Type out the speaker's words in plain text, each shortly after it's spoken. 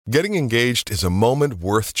Getting engaged is a moment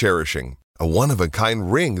worth cherishing. A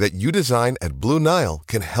one-of-a-kind ring that you design at Blue Nile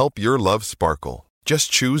can help your love sparkle. Just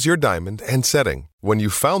choose your diamond and setting. When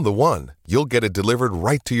you've found the one, you'll get it delivered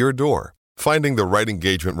right to your door. Finding the right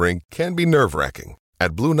engagement ring can be nerve-wracking.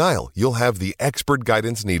 At Blue Nile, you'll have the expert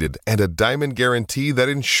guidance needed and a diamond guarantee that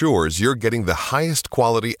ensures you're getting the highest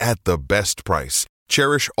quality at the best price.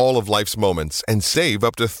 Cherish all of life's moments and save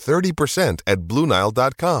up to 30% at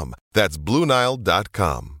BlueNile.com. That's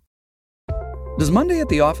BlueNile.com. Does Monday at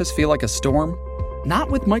the office feel like a storm? Not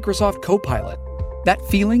with Microsoft Copilot. That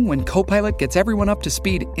feeling when Copilot gets everyone up to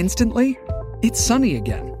speed instantly? It's sunny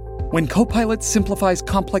again. When Copilot simplifies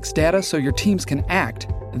complex data so your teams can act,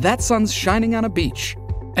 that sun's shining on a beach.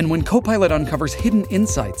 And when Copilot uncovers hidden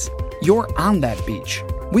insights, you're on that beach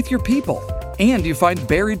with your people, and you find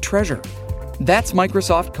buried treasure. That's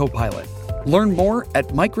Microsoft Copilot. Learn more at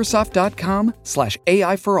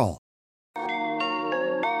Microsoft.com/AI for all.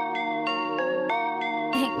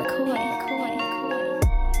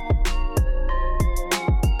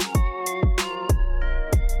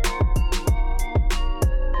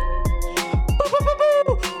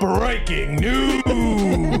 Breaking news!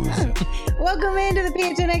 Welcome into the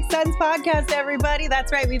PHNX Suns podcast, everybody.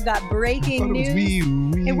 That's right, we've got breaking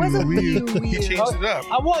news. It wasn't wee. He changed it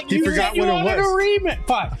up. I want He you forgot you what it wanted a was. remix.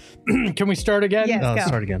 Fine. Can we start again? Yes, go.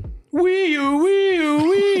 Start again.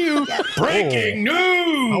 Wee-oo. Breaking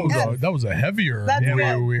news! That was a heavier. That's good.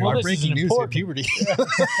 Well, Our this breaking is news important. hit puberty.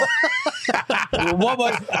 What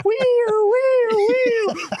was wee-oo.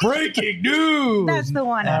 Breaking news! That's the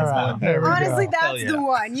one. All right, there we Honestly, go. that's the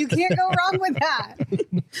one. You can't go wrong with that.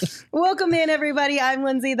 Welcome in, everybody. I'm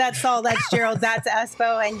Lindsay. That's Saul. That's Gerald. That's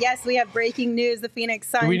Espo. And yes, we have breaking news. The Phoenix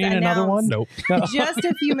Suns Do we need another one? Nope. just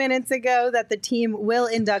a few minutes ago that the team will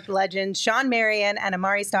induct legends Shawn, Marion, and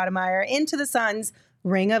Amar'e Stoudemire into the Suns'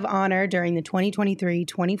 Ring of Honor during the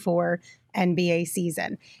 2023-24 NBA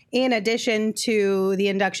season. In addition to the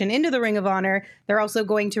induction into the Ring of Honor, they're also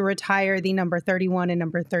going to retire the number 31 and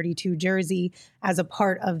number 32 jersey as a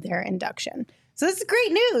part of their induction. So this is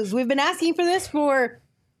great news. We've been asking for this for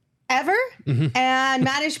ever, and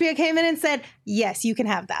Matt Ishbia came in and said, yes, you can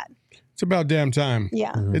have that. It's about damn time.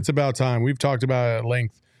 Yeah. It's about time. We've talked about it at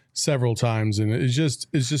length several times, and it's just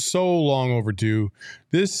so long overdue.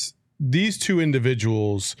 These two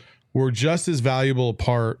individuals were just as valuable a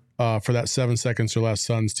part for that 7 seconds or less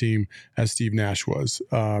Suns team as Steve Nash was,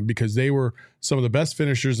 because they were some of the best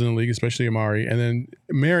finishers in the league, especially Amar'e. And then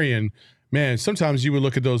Marion, man, sometimes you would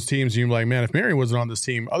look at those teams and you're like, man, if Marion wasn't on this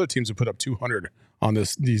team, other teams would put up 200 on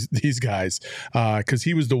these guys, because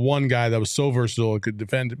he was the one guy that was so versatile and could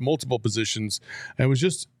defend multiple positions. And it was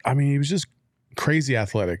just, he was just crazy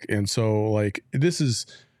athletic. And so, like, this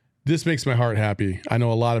makes my heart happy. I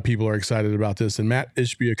know a lot of people are excited about this, and Matt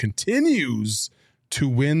Ishbia continues to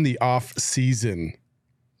win the off season.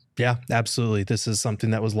 Yeah, absolutely. This is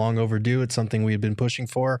something that was long overdue. It's something we had been pushing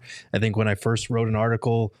for. I think when I first wrote an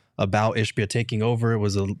article about Ishbia taking over, it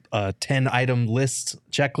was a 10-item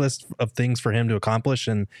checklist of things for him to accomplish,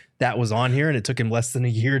 and that was on here, and it took him less than a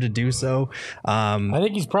year to do so. I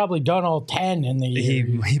think he's probably done all 10 in the year.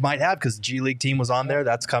 He might have, because G League team was on there.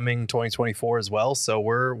 That's coming 2024 as well. So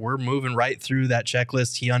we're moving right through that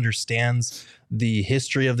checklist. He understands the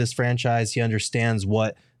history of this franchise. He understands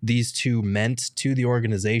what these two meant to the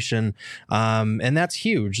organization. And that's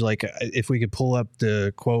huge. Like, if we could pull up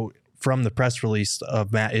the quote from the press release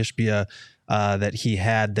of Matt Ishbia that he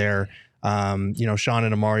had there. Shawn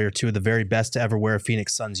and Amar'e are two of the very best to ever wear a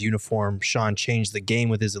Phoenix Suns uniform. Shawn changed the game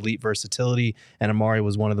with his elite versatility, and Amar'e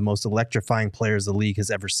was one of the most electrifying players the league has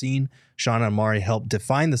ever seen. Shawn and Amar'e helped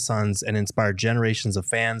define the Suns and inspire generations of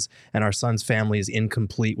fans, and our Suns family is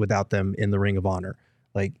incomplete without them in the Ring of Honor.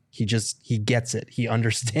 Like, he gets it. He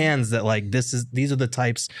understands that, like, these are the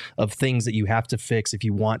types of things that you have to fix if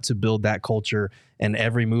you want to build that culture. And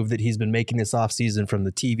every move that he's been making this offseason, from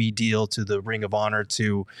the TV deal to the Ring of Honor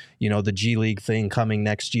to, the G League thing coming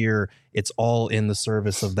next year, it's all in the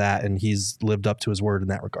service of that. And he's lived up to his word in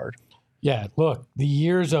that regard. Yeah, look, the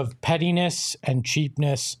years of pettiness and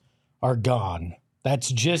cheapness are gone.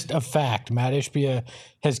 That's just a fact. Matt Ishbia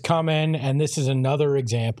has come in, and this is another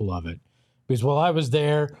example of it. Because while I was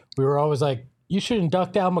there, we were always like, you should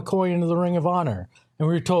induct Al McCoy into the Ring of Honor. And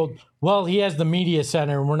we were told, well, he has the media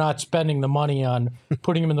center, and we're not spending the money on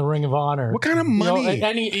putting him in the Ring of Honor. What kind of money?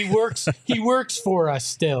 And he works for us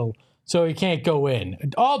still, so he can't go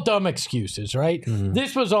in. All dumb excuses, right? Mm-hmm.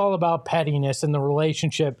 This was all about pettiness and the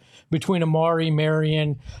relationship between Amar'e,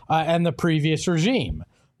 Marion, and the previous regime.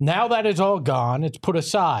 Now that is all gone, it's put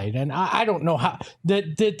aside. And I don't know how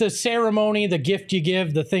the ceremony, the gift you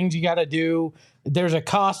give, the things you got to do, there's a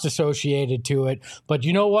cost associated to it. But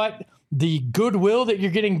you know what? The goodwill that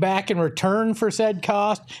you're getting back in return for said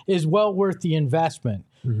cost is well worth the investment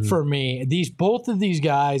for me. Both of these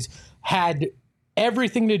guys had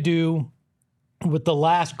everything to do with the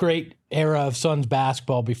last great era of Suns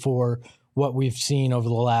basketball before what we've seen over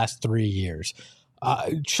the last 3 years.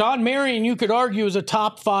 Shawn Marion, you could argue, is a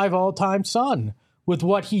top 5 all-time Sun with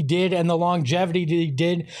what he did and the longevity that he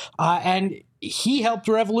did. And he helped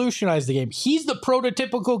revolutionize the game. He's the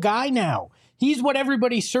prototypical guy now. He's what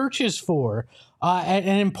everybody searches for. And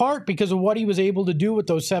in part because of what he was able to do with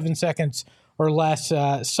those 7 seconds or less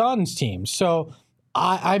Suns teams. So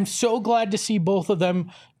I'm so glad to see both of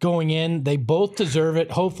them going in. They both deserve it.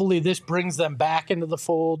 Hopefully this brings them back into the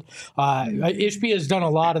fold. Ishbia has done a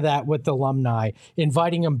lot of that with alumni,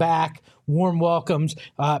 inviting them back, warm welcomes,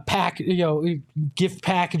 gift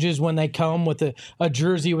packages when they come with a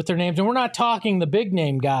jersey with their names. And we're not talking the big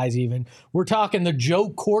name guys even. We're talking the Joe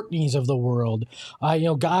Courtneys of the world,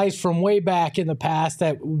 guys from way back in the past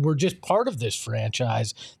that were just part of this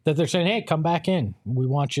franchise that they're saying, hey, come back in. We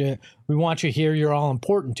want you here. You're all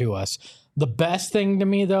important to us. The best thing to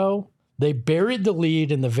me, though, they buried the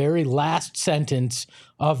lead in the very last sentence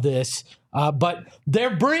of this, but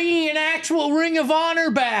they're bringing an actual Ring of Honor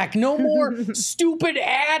back. No more stupid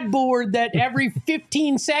ad board that every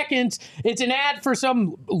 15 seconds it's an ad for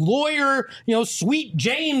some lawyer. Sweet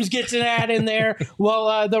James gets an ad in there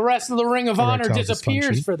while the rest of the Ring of Honor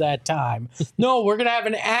disappears for that time. No, we're going to have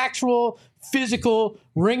an actual physical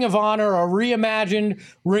Ring of Honor, a reimagined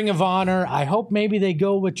Ring of Honor. I hope maybe they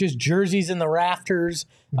go with just jerseys in the rafters,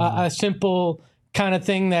 a simple kind of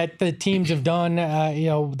thing that the teams have done,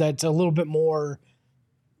 that's a little bit more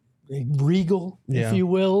regal, if you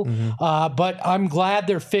will. But I'm glad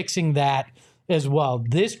they're fixing that as well.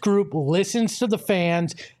 This group listens to the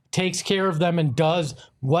fans, takes care of them, and does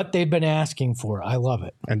what they've been asking for. I love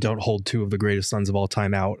it. And don't hold 2 of the greatest Suns of all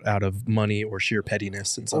time out of money or sheer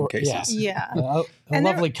pettiness in some cases. Yeah. A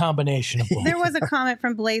lovely combination of both. There was a comment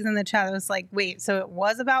from Blaze in the chat that was like, wait, so it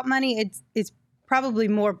was about money? It's probably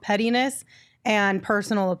more pettiness and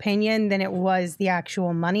personal opinion than it was the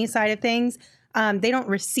actual money side of things. They don't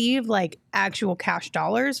receive like actual cash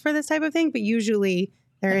dollars for this type of thing, but usually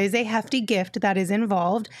there is a hefty gift that is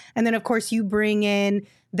involved. And then, of course, you bring in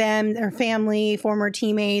them, their family, former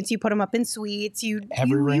teammates, you put them up in suites, you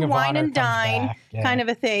wine and dine kind of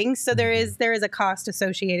a thing. So there is a cost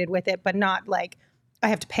associated with it, but not like I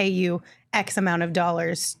have to pay you X amount of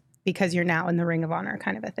dollars because you're now in the Ring of Honor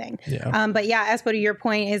kind of a thing. Yeah. But yeah, Espo, to your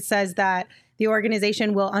point, it says that the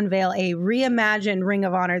organization will unveil a reimagined Ring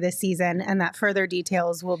of Honor this season, and that further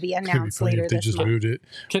details will be announced later this month. They just moved it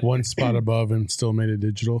one spot above and still made it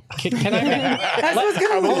digital. Can I?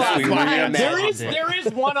 There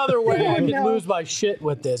is one other way I could lose my shit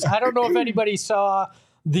with this. I don't know if anybody saw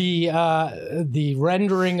the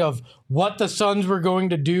rendering of what the Suns were going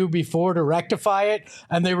to do before to rectify it,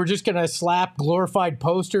 and they were just going to slap glorified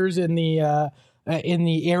posters in the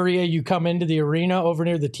area you come into the arena over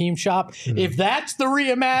near the team shop. If that's the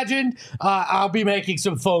reimagined, I'll be making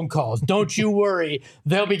some phone calls. Don't you worry.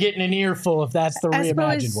 They'll be getting an earful if that's the reimagined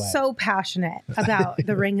way. Espo is so passionate about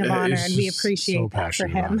the Ring of Honor, and we appreciate that for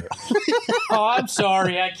him. Oh, I'm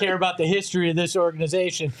sorry. I care about the history of this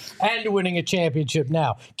organization and winning a championship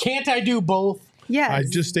now. Can't I do both? Yes. I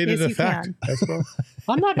just stated a fact.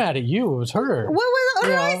 I'm not mad at you. It was her. What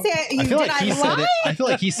did I say? I feel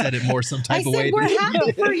like he said it more some type of way. I said we're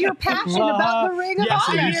happy for your passion about the Ring of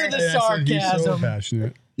Honor. I hear the sarcasm. He's so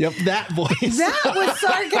passionate. Yep, that voice. That was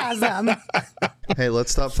sarcasm. Hey,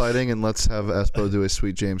 let's stop fighting and let's have Espo do a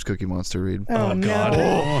Sweet James Cookie Monster read. Oh, God.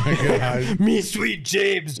 Oh, my God. Me, Sweet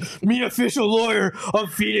James, me official lawyer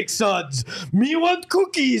of Phoenix Suns. Me want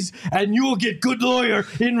cookies, and you will get good lawyer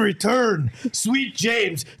in return. Sweet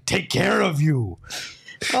James, take care of you.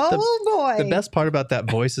 Boy. The best part about that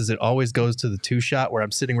voice is it always goes to the 2-shot where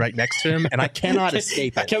I'm sitting right next to him and I cannot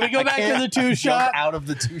escape it. Can we go back to the 2-shot? Out of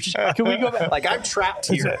the 2-shot. Can we go back? Like I'm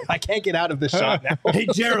trapped here. I can't get out of the shot now. Hey,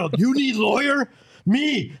 Gerald, you need lawyer?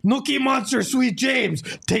 Me, Nookie Monster Sweet James,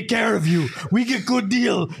 take care of you. We get good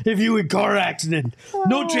deal if you in car accident.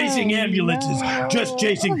 No chasing ambulances, just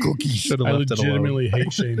chasing cookies. I legitimately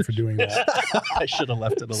hate Shane for doing that. I should have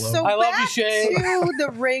left it alone. So I love you, Shane. To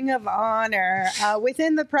the Ring of Honor.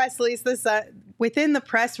 Within the press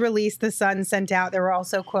release, the Sun sent out, there were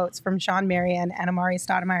also quotes from Shawn Marion and Amar'e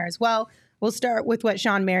Stoudemire as well. We'll start with what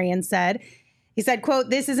Shawn Marion said. He He said, quote,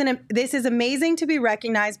 this is amazing to be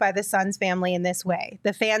recognized by the Suns family in this way.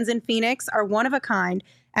 The fans in Phoenix are one of a kind,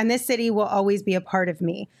 and this city will always be a part of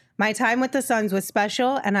me. My time with the Suns was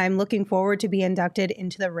special, and I'm looking forward to be inducted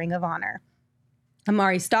into the Ring of Honor.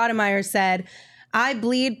 Amar'e Stoudemire said, I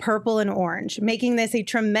bleed purple and orange, making this a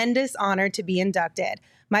tremendous honor to be inducted.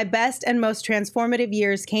 My best and most transformative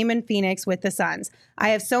years came in Phoenix with the Suns. I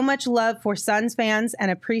have so much love for Suns fans and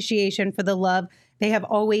appreciation for the love they have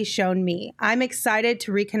always shown me. I'm excited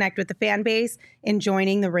to reconnect with the fan base in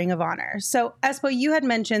joining the Ring of Honor. So, Espo, you had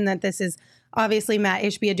mentioned that this is obviously Matt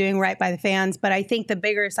Ishbia doing right by the fans, but I think the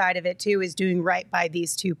bigger side of it, too, is doing right by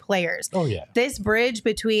these two players. Oh, yeah. This bridge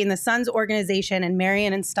between the Suns organization and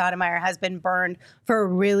Marion and Stoudemire has been burned for a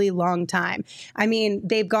really long time. I mean,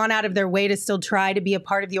 they've gone out of their way to still try to be a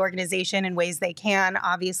part of the organization in ways they can.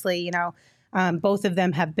 Obviously, both of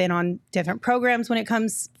them have been on different programs when it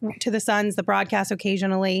comes to the Suns, the broadcast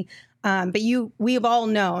occasionally. But we've all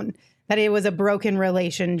known that it was a broken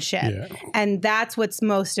relationship. Yeah. And that's what's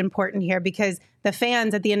most important here, because the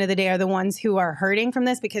fans at the end of the day are the ones who are hurting from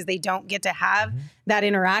this, because they don't get to have that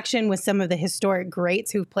interaction with some of the historic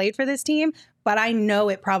greats who've played for this team. But I know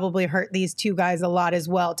it probably hurt these two guys a lot as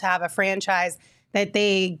well, to have a franchise that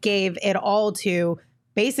they gave it all to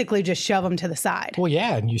basically just shove them to the side. Well,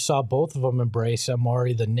 yeah, and you saw both of them embrace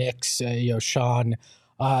Amar'e, the Knicks, Shawn,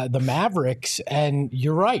 the Mavericks, and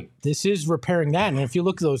you're right. This is repairing that. And if you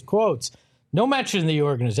look at those quotes, no mention of the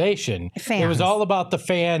organization. Fans. It was all about the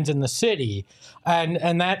fans and the city,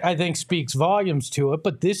 and that, I think, speaks volumes to it.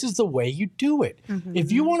 But this is the way you do it. Mm-hmm.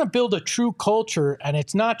 If you want to build a true culture, and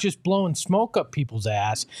it's not just blowing smoke up people's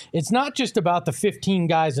ass, it's not just about the 15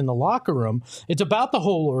 guys in the locker room, it's about the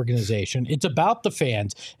whole organization, it's about the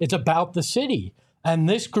fans, it's about the city. And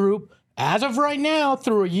this group, as of right now,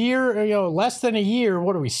 through a year, less than a year,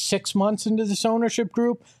 what are we, 6 months into this ownership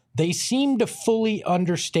group? They seem to fully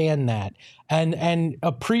understand that and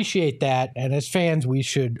appreciate that. And as fans, we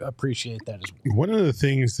should appreciate that as well. One of the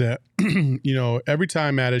things that, every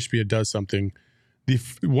time Matt Ishbia does something,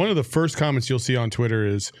 one of the first comments you'll see on Twitter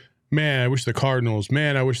is, man, I wish the Cardinals,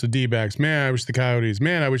 man, I wish the D-backs, man, I wish the Coyotes,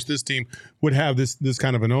 man, I wish this team would have this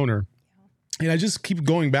kind of an owner. And I just keep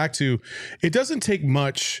going back to, it doesn't take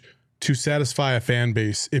much to satisfy a fan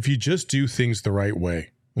base if you just do things the right way.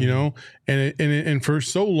 And for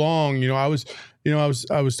so long, I was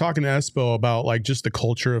talking to Espo about like just the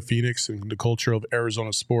culture of Phoenix and the culture of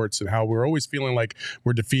Arizona sports and how we're always feeling like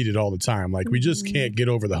we're defeated all the time. Like we just can't get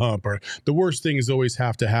over the hump, or the worst things always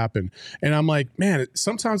have to happen. And I'm like, man,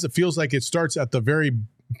 sometimes it feels like it starts at the very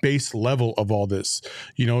base level of all this.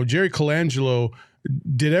 Jerry Colangelo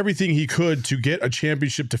did everything he could to get a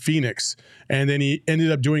championship to Phoenix, and then he ended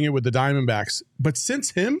up doing it with the Diamondbacks. But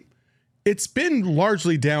since him, it's been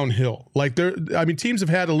largely downhill. Like teams have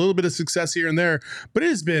had a little bit of success here and there, but it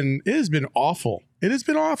has been awful. It has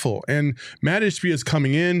been awful. And Matt Ishbia is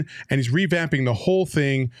coming in and he's revamping the whole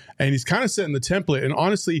thing, and he's kind of setting the template. And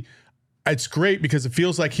honestly, it's great because it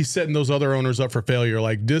feels like he's setting those other owners up for failure.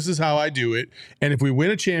 Like, this is how I do it. And if we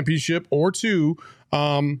win a championship or two,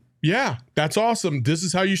 yeah, that's awesome. This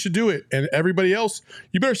is how you should do it. And everybody else,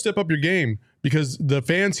 you better step up your game, because the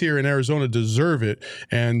fans here in Arizona deserve it.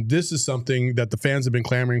 And this is something that the fans have been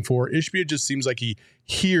clamoring for. Ishbia just seems like he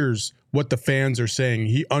hears what the fans are saying.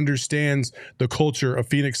 He understands the culture of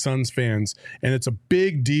Phoenix Suns fans, and it's a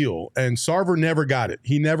big deal. And Sarver never got it.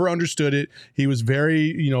 He never understood it. He was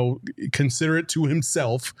very, considerate to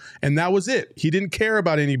himself, and that was it. He didn't care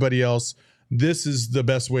about anybody else. This is the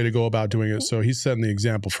best way to go about doing it. So he's setting the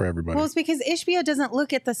example for everybody. Well, it's because Ishbia doesn't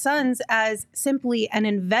look at the Suns as simply an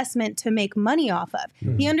investment to make money off of.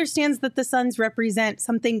 Mm-hmm. He understands that the Suns represent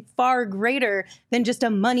something far greater than just a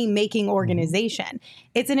money-making organization. Mm-hmm.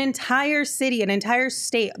 It's an entire city, an entire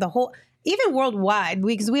state, the whole, even worldwide,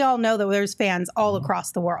 because we all know that there's fans all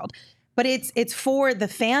across the world. But it's for the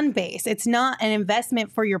fan base. It's not an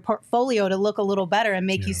investment for your portfolio to look a little better and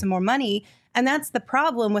make you some more money. And that's the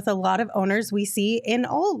problem with a lot of owners we see in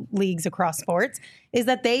all leagues across sports, is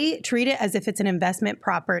that they treat it as if it's an investment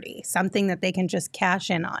property, something that they can just cash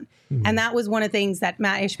in on. Mm-hmm. And that was one of the things that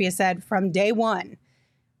Matt Ishbia said from day one.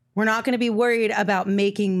 We're not going to be worried about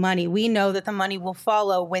making money. We know that the money will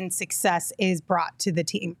follow when success is brought to the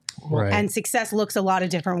team. Right. And success looks a lot of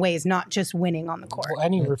different ways, not just winning on the court. Well,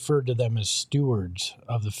 and he referred to them as stewards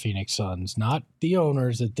of the Phoenix Suns, not the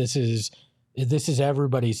owners, that this is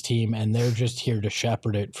everybody's team, and they're just here to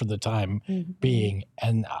shepherd it for the time being.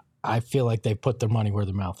 And I feel like they put their money where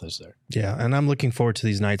their mouth is there. Yeah, and I'm looking forward to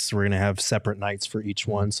these nights. We're going to have separate nights for each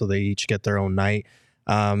one, so they each get their own night.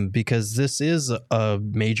 because this is a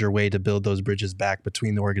major way to build those bridges back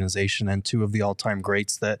between the organization and two of the all-time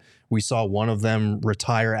greats that we saw one of them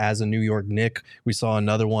retire as a New York Knick. We saw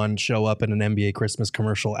another one show up in an NBA Christmas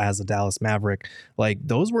commercial as a Dallas Maverick. Like,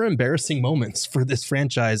 those were embarrassing moments for this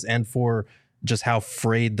franchise and for just how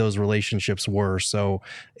frayed those relationships were. So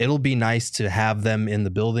it'll be nice to have them in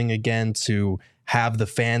the building again, to have the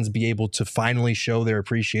fans be able to finally show their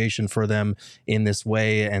appreciation for them in this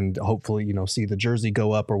way, and hopefully, you know, see the jersey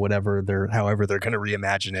go up or whatever however they're going to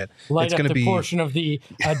reimagine it. Light it's up going to the be portion of the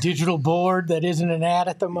digital board that isn't an ad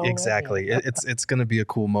at the moment. exactly. It's going to be a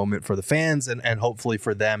cool moment for the fans and hopefully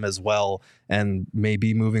for them as well. And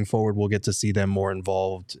maybe moving forward, we'll get to see them more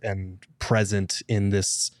involved and present in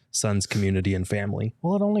this Suns community and family.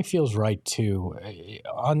 Well, it only feels right too.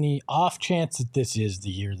 On the off chance that this is the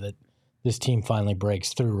year that this team finally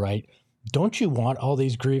breaks through, right? Don't you want all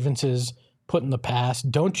these grievances put in the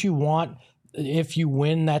past? Don't you want, if you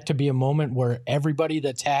win, that to be a moment where everybody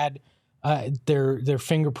that's had their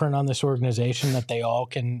fingerprint on this organization, that they all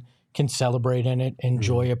can celebrate in it,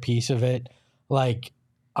 enjoy a piece of it? Like,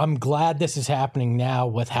 I'm glad this is happening now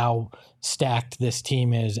with how stacked this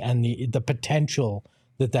team is and the potential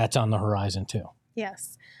that's on the horizon too.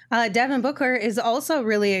 Yes. Devin Booker is also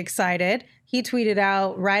really excited. He tweeted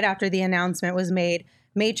out right after the announcement was made,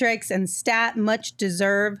 "Matrix and Stat, much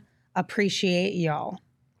deserve. Appreciate y'all."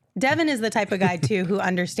 Devin is the type of guy, too, who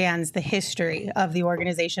understands the history of the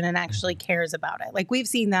organization and actually cares about it. Like, we've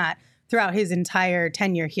seen that throughout his entire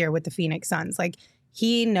tenure here with the Phoenix Suns. Like,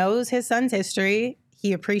 he knows his Suns' history.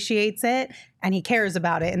 He appreciates it, and he cares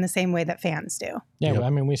about it in the same way that fans do. Yeah, I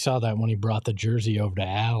mean, we saw that when he brought the jersey over to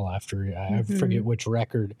Al after, I forget which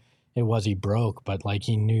record it was he broke, but like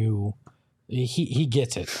he knew, he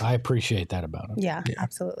gets it. I appreciate that about him. Yeah,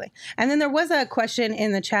 absolutely. And then there was a question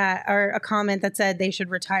in the chat or a comment that said they should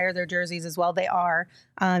retire their jerseys as well. They are.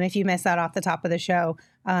 If you missed that off the top of the show,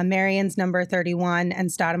 Marion's number 31 and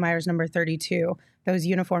Stoudemire's number 32. Those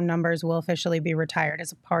uniform numbers will officially be retired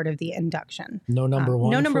as a part of the induction. No number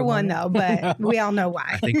one. No number one, Marion? though, but we all know why.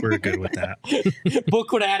 I think we're good with that.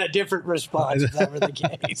 Book would have had a different response if that were the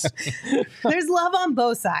case. There's love on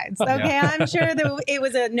both sides. Okay, Yeah. I'm sure that it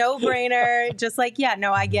was a no-brainer. Just like, yeah,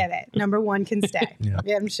 no, I get it. Number one can stay.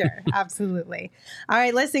 Yeah, I'm sure. Absolutely. All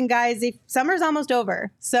right, listen, guys, summer's almost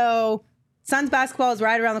over. So Suns basketball is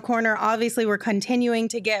right around the corner. Obviously, we're continuing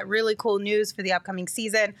to get really cool news for the upcoming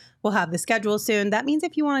season. We'll have the schedule soon. That means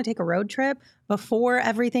if you want to take a road trip before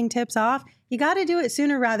everything tips off, you got to do it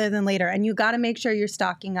sooner rather than later. And you got to make sure you're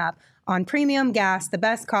stocking up on premium gas, the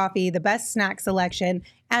best coffee, the best snack selection,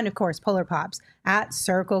 and of course, Polar Pops at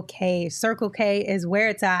Circle K. Circle K is where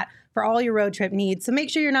it's at for all your road trip needs. So make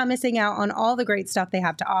sure you're not missing out on all the great stuff they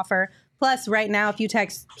have to offer. Plus, right now, if you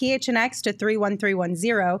text PHNX to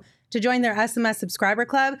 31310 to join their SMS subscriber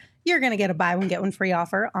club, you're going to get a buy one, get one free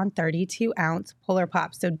offer on 32-ounce Polar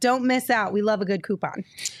Pops. So don't miss out. We love a good coupon.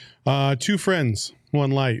 Two friends,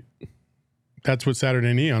 one light. That's what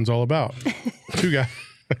Saturday Neon's all about. Two guys.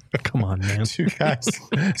 Come on, man. Two guys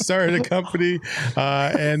started a company,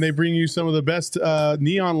 and they bring you some of the best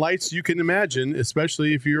neon lights you can imagine,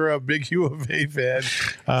 especially if you're a big U of A fan.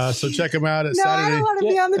 So check them out at Saturday. I don't want to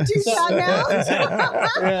be on the two-shot now.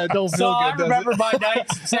 Yeah, don't feel So I good. remember my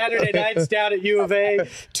nights, Saturday nights down at U of A,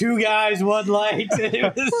 two guys, one light.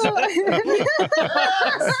 It was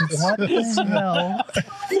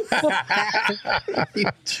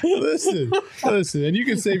Listen, and you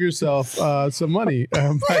can save yourself some money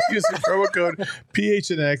by using promo code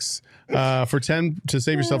PHNX to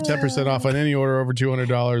save yourself 10% off on any order over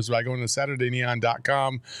 $200 by going to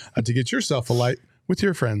SaturdayNeon.com to get yourself a light with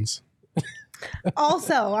your friends.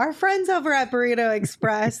 Also, our friends over at Burrito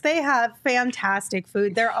Express, they have fantastic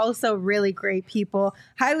food. They're also really great people.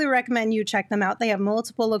 Highly recommend you check them out. They have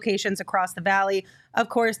multiple locations across the valley. Of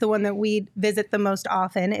course, the one that we visit the most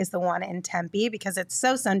often is the one in Tempe because it's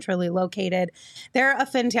so centrally located. They're a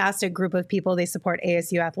fantastic group of people. They support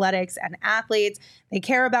ASU athletics and athletes. They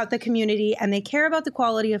care about the community and they care about the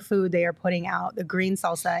quality of food they are putting out. The green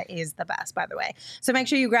salsa is the best, by the way. So make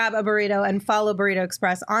sure you grab a burrito and follow Burrito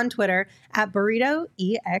Express on Twitter at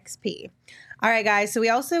BurritoEXP. All right, guys. So we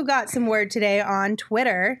also got some word today on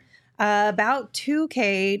Twitter about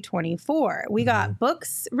 2K24. We got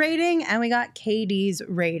Book's rating and we got KD's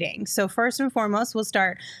rating. So first and foremost, we'll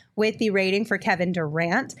start with the rating for Kevin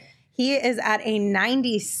Durant. He is at a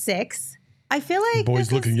 96. I feel like Boy's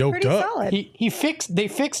this looking is yoked pretty up. solid. They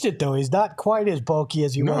fixed it though. He's not quite as bulky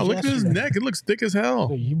as he No, was look at his yesterday. neck. It looks thick as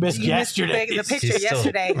hell. You missed You missed yesterday. the picture He's still-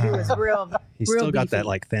 yesterday. He was real. He's real still got beefy. that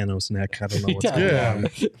like Thanos neck. I don't know what's Yeah. going Yeah. on.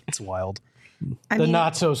 It's wild. The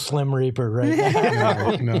not so slim Reaper right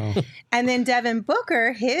now. No. And then Devin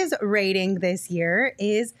Booker, his rating this year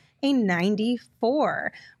is a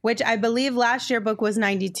 94, which I believe last year Book was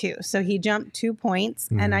 92. So he jumped 2 points.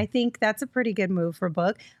 And I think that's a pretty good move for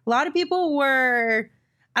Book. A lot of people were,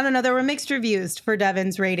 I don't know, there were mixed reviews for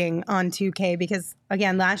Devin's rating on 2K because,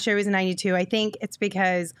 again, last year was a 92. I think it's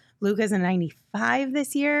because Luka's a 95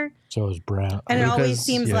 this year. So is Brown. And it always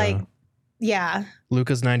seems like,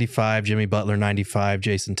 Luka's 95, Jimmy Butler 95,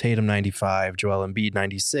 Jason Tatum 95, Joel Embiid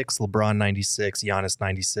 96, LeBron 96, Giannis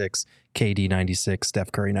 96, KD 96,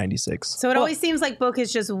 Steph Curry 96. So it always seems like Book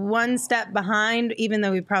is just one step behind, even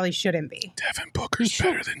though he probably shouldn't be. Devin Booker's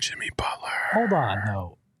better than Jimmy Butler. Hold on,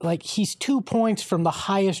 though. Like, he's 2 points from the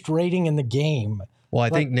highest rating in the game. Well, I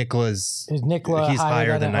think Nikla's Is Nikola he's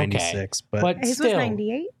higher than okay. 96, but His still, was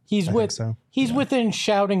 98? He's within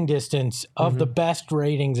shouting distance of the best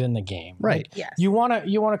ratings in the game. Right. Like, Yes. You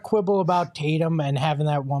wanna quibble about Tatum and having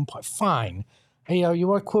that 1 point. Fine. You know, you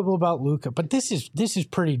want to quibble about Luka, but this is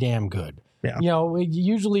pretty damn good. Yeah. You know,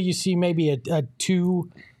 usually you see maybe a 2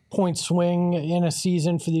 point swing in a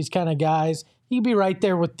season for these kind of guys. He'd be right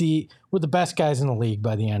there with the best guys in the league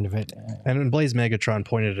by the end of it. And when Blaze Megatron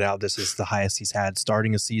pointed it out, this is the highest he's had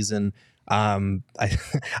starting a season.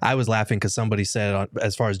 I was laughing because somebody said,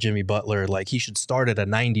 as far as Jimmy Butler, like he should start at a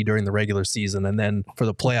 90 during the regular season, and then for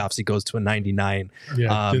the playoffs he goes to a 99.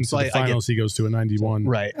 Yeah, then the finals he goes to a 91.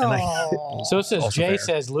 Right. So it says Jay fair.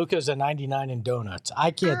 says Luka's a 99 in donuts.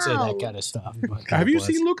 I can't say that kind of stuff. But Have you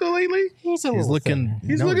seen Luka lately? he's He's looking.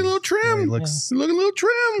 He's looking a little trim. He looks. He's looking a little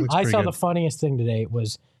trim. I saw the funniest thing today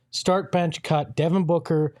was start bench cut Devin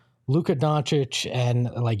Booker, Luka Doncic, and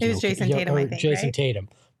like It was Jason Tatum, I think, Jason right? Tatum.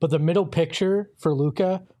 But the middle picture for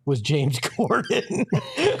Luka was James Gordon. And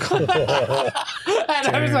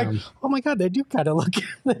I was like, oh my God, they do kind of look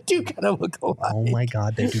alike. Oh my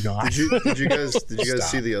God, they do not. Did you guys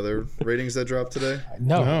see the other ratings that dropped today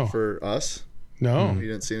No. for us? No. You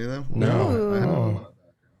didn't see any of them? No. I haven't.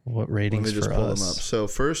 What Let ratings me just for pull us? them up. So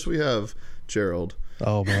first we have Gerald.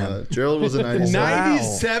 Oh man, Gerald was a 97.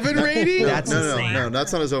 97 rating? That's insane. No,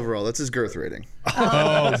 that's not his overall. That's his girth rating.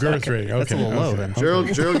 Oh, girth rating. Okay. That's a little low then. Gerald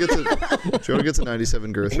gets a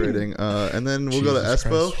 97 girth rating, and then we'll go to Jesus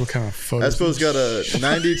Espo. Christ. What kind of photos? Espo's got a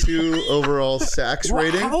 92 overall sacks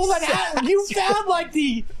rating. Hold on, you found like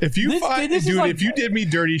the. If you if you did me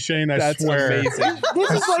dirty, Shane, I swear. amazing. This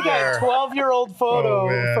is like a 12-year-old photo Oh,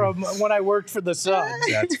 man. from when I worked for the Suns.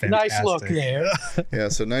 That's fantastic. Nice look there. Yeah,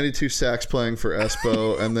 so 92 sacks playing for Espo,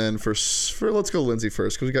 and then for let's go Lindsay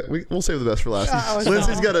first because we'll save the best for last.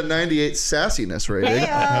 Lindsay's got a 98 sassiness rating. Oh,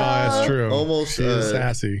 that's true. Almost She is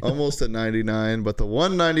sassy. almost a 99, but the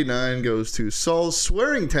 199 goes to Saul's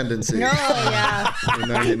swearing tendency. Oh, yeah. The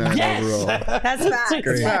 99 overall. That's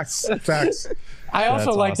facts. Facts. I also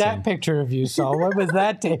That's like awesome. that picture of you, Saul. When was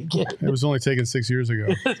that taken? It was only taken 6 years ago.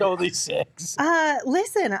 It's only 6.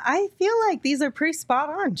 Listen, I feel like these are pretty spot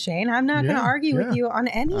on, Shane. I'm not going to argue with you on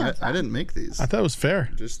any of them. I didn't make these. I thought it was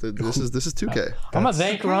fair. Just that this is 2K. I'm going to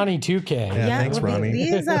thank Ronnie 2K. Yeah, thanks, well, Ronnie.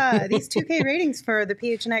 These 2K ratings for the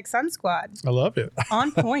PHNX Sun Squad I love it.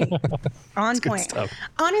 on point. On point. stuff.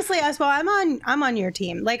 Honestly, Espo, I'm on your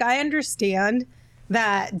team. Like, I understand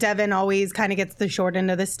that Devin always kind of gets the short end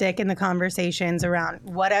of the stick in the conversations around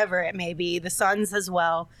whatever it may be, the Suns as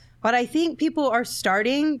well. But I think people are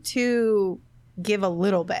starting to give a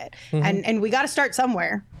little bit. And we got to start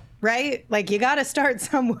somewhere, right? Like, you got to start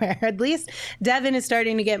somewhere. At least Devin is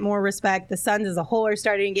starting to get more respect. The Suns as a whole are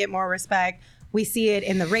starting to get more respect. We see it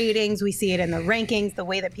in the ratings. We see it in the rankings, the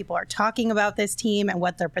way that people are talking about this team and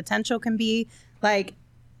what their potential can be. Like,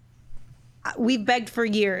 we've begged for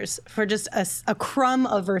years for just a crumb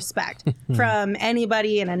of respect from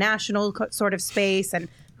anybody in a national sort of space and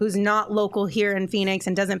who's not local here in Phoenix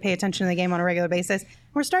and doesn't pay attention to the game on a regular basis.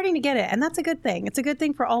 We're starting to get it, and that's a good thing. It's a good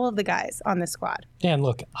thing for all of the guys on this squad. And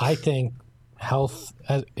look, I think health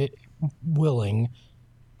willing,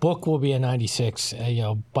 Book will be a 96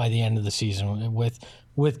 by the end of the season with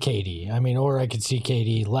KD. I mean, or I could see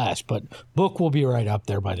KD less, but Book will be right up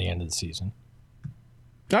there by the end of the season.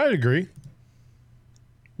 I'd agree.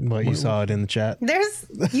 Well, you saw it in the chat. There's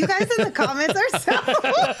you guys in the comments are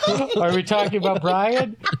so Are we talking about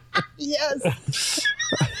Brian? yes.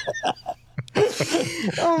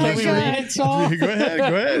 Oh my Can we god. read it, Saul? Go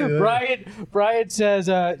ahead. Brian says,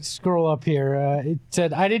 scroll up here. It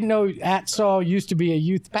said, I didn't know at Saul used to be a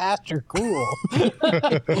youth pastor. Cool.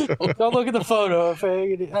 Don't look at the photo.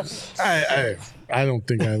 I don't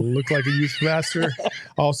think I look like a youth pastor.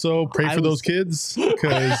 Also, pray for those kids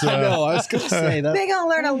because No, I was going to say that. They're gonna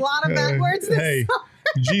learn a lot of bad words this hey, summer.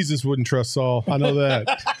 Jesus wouldn't trust Saul. I know that.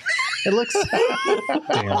 It looks.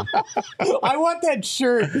 Damn. I want that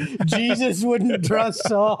shirt. Jesus wouldn't trust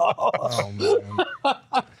Saul. Oh man.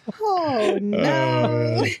 Oh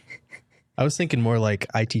no. I was thinking more like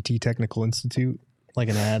ITT Technical Institute, like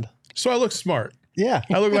an ad. So I look smart. Yeah.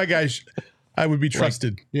 I look like I would be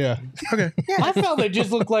trusted. Yeah. Okay. I felt it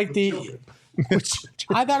just looked like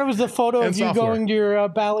I thought it was the photo of you software. going to your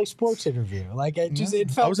Bally Sports interview. Like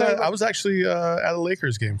it felt. I was actually at a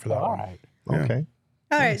Lakers game for that all one. right. Yeah. Okay.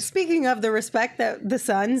 All right. Speaking of the respect that the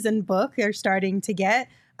Suns and Book are starting to get,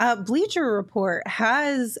 Bleacher Report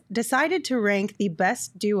has decided to rank the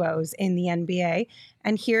best duos in the NBA.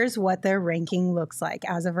 And here's what their ranking looks like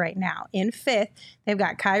as of right now. In fifth, they've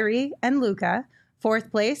got Kyrie and Luka.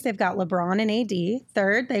 Fourth place, they've got LeBron and AD.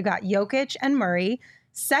 Third, they've got Jokic and Murray.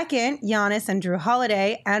 Second, Giannis and Drew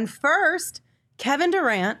Holiday. And first, Kevin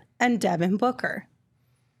Durant and Devin Booker.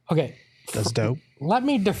 Okay. That's dope. Let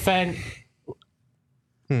me defend.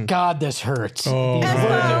 God, this hurts. Oh,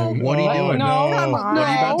 man. What are you doing? No, Come on. What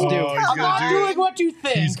are you about to do? Oh, he's I'm gonna not do doing it. what you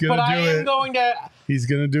think, He's gonna but I do am it. going to. He's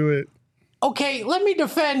gonna do it. Okay, let me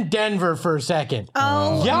defend Denver for a second.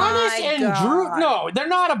 Oh, Giannis my and God. Drew. No, they're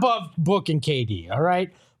not above Book and KD. All right,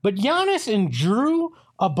 but Giannis and Drew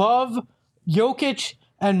above Jokic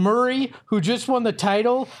and Murray, who just won the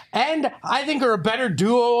title, and I think are a better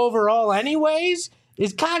duo overall, anyways,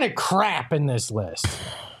 is kind of crap in this list.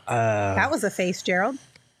 That was a face, Gerald.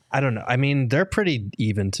 I don't know. I mean, they're pretty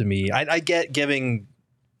even to me. I get giving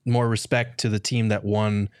more respect to the team that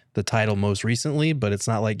won the title most recently, but it's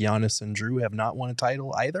not like Giannis and Drew have not won a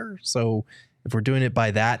title either. So if we're doing it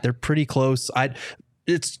by that, they're pretty close.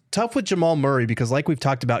 It's tough with Jamal Murray because, like we've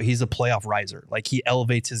talked about, he's a playoff riser. Like, he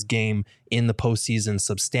elevates his game in the postseason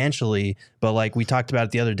substantially. But like we talked about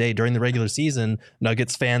it the other day, during the regular season,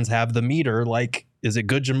 Nuggets fans have the meter. Like, is it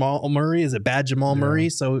good Jamal Murray? Is it bad Jamal Murray?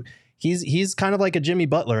 So he's kind of like a Jimmy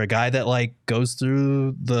Butler, a guy that like goes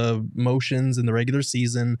through the motions in the regular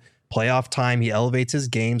season. Playoff time, he elevates his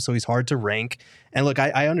game, so he's hard to rank. And look,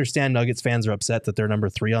 I understand Nuggets fans are upset that they're number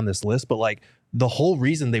 3 on this list, but like, the whole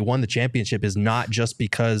reason they won the championship is not just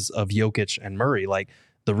because of Jokic and Murray. Like,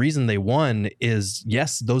 the reason they won is,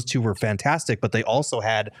 yes, those two were fantastic, but they also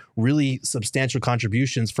had really substantial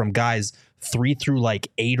contributions from guys 3 through like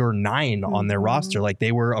 8 or 9 on their roster. Like,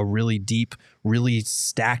 they were a really deep, really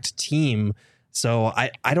stacked team. So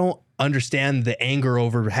I don't understand the anger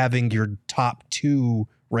over having your top 2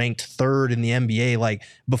 ranked 3rd in the NBA. Like,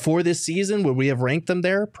 before this season, would we have ranked them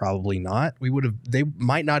there? Probably not. They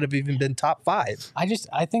might not have even been top 5.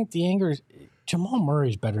 I think the anger is Jamal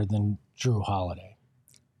Murray's better than Drew Holiday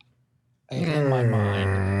in my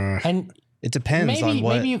mind. And it depends on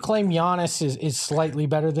what. Maybe you claim Giannis is slightly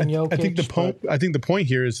better than Jokic. I think the point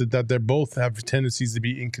here is that they both have tendencies to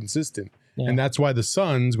be inconsistent. Yeah. And that's why the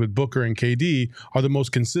Suns with Booker and KD are the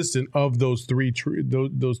most consistent of those three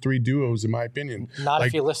duos, in my opinion. Not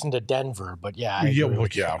if you listen to Denver, but yeah. I agree.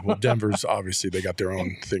 Well, Denver's obviously they got their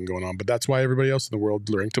own thing going on, but that's why everybody else in the world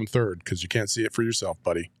ranked them 3rd, because you can't see it for yourself,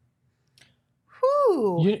 buddy.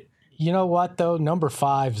 Whew. You know what though? Number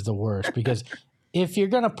 5 is the worst, because if you're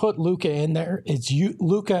gonna put Luka in there, it's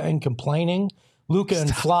Luka and complaining, Luka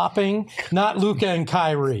and flopping, not Luka and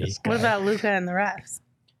Kyrie. What about Luka and the refs?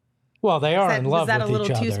 Well, they are in love was that with a little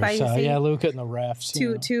each too other. spicy? So yeah, Luka and the refs.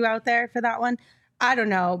 Too out there for that one. I don't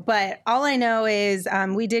know, but all I know is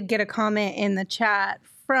we did get a comment in the chat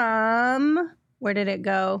from, where did it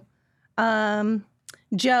go?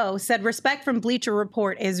 Joe said, respect from Bleacher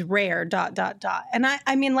Report is rare, ... And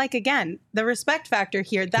I mean, like, again, the respect factor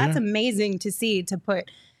here, that's amazing to see, to put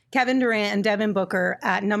Kevin Durant and Devin Booker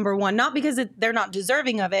at number 1, not because they're not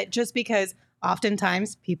deserving of it, just because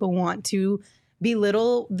oftentimes people want to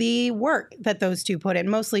belittle the work that those two put in,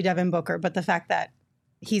 mostly Devin Booker, but the fact that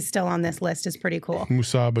he's still on this list is pretty cool.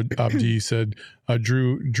 Musab Abdi said,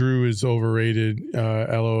 Drew is overrated.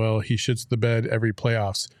 LOL. He shits the bed every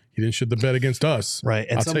playoffs. He didn't shit the bed against us. Right.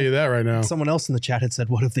 And I'll tell you that right now. Someone else in the chat had said,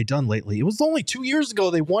 what have they done lately? It was only 2 years ago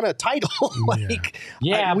they won a title.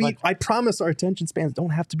 I promise our attention spans don't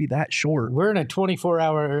have to be that short. We're in a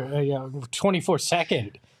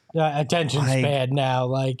 24-second attention span now.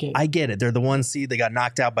 Like, I get it. They're the 1 seed. They got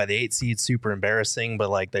knocked out by the 8 seed. Super embarrassing. But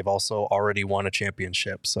like, they've also already won a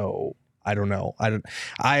championship. So I don't know.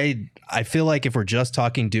 I feel like if we're just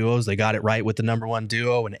talking duos, they got it right with the number 1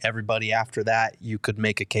 duo, and everybody after that, you could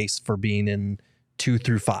make a case for being in 2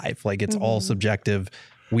 through 5. Like, it's all subjective.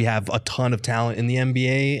 We have a ton of talent in the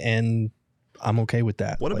NBA, and I'm okay with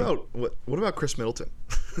that. What about Chris Middleton?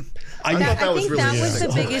 I thought that was think really that was the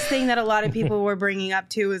interesting. biggest thing that a lot of people were bringing up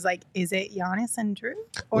too. Is like, is it Giannis and Drew,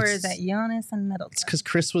 or is it Giannis and Middleton? It's because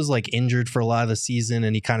Chris was like injured for a lot of the season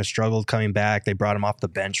and he kind of struggled coming back. They brought him off the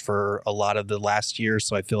bench for a lot of the last year.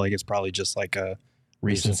 So I feel like it's probably just like a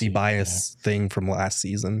recency bias thing from last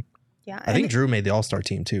season. Yeah, I think Drew made the All-Star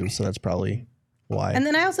team too. So that's probably why. And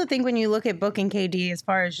then I also think when you look at Book and KD, as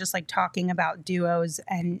far as just like talking about duos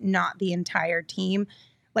and not the entire team,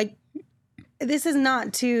 like this is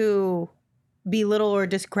not to belittle or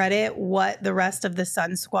discredit what the rest of the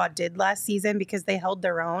Suns squad did last season because they held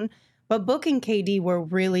their own. But Book and KD were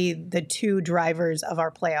really the two drivers of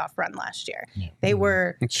our playoff run last year. Yeah. They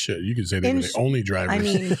were... Shit, you could say they were the only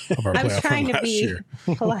drivers of our I was playoff trying run to last be year.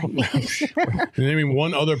 polite. And I mean,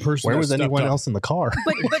 one other person. Where was anyone else in the car?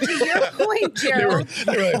 But to your point, Gerald...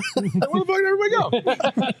 Where the fuck did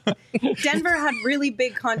everybody go? Denver had really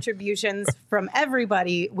big contributions from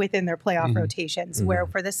everybody within their playoff rotations, where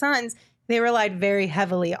for the Suns... They relied very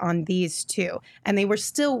heavily on these two, and they were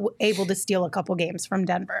still able to steal a couple games from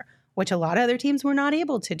Denver, which a lot of other teams were not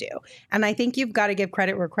able to do. And I think you've got to give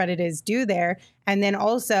credit where credit is due there. And then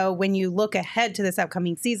also, when you look ahead to this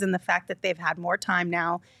upcoming season, the fact that they've had more time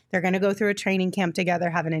now, they're going to go through a training camp together,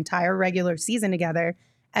 have an entire regular season together,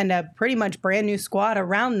 and a pretty much brand new squad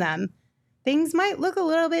around them. Things might look a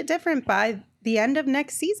little bit different by the end of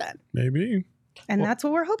next season. Maybe. And that's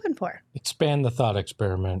what we're hoping for. Expand the thought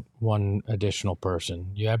experiment. One additional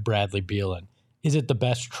person. You have Bradley Beal in. Is it the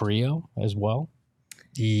best trio as well?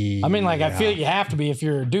 Yeah. I mean, like, I feel you have to be if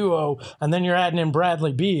you're a duo, and then you're adding in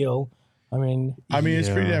Bradley Beal. I mean, it's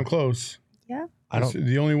pretty damn close. Yeah.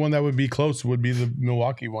 The only one that would be close would be the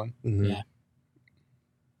Milwaukee one. Mm-hmm. Yeah.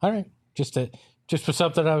 All right. Just for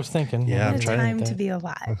something I was thinking. Yeah, What a time to be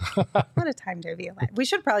alive. What a time to be alive. We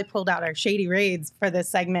should probably pulled out our shady raids for this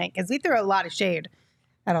segment because we threw a lot of shade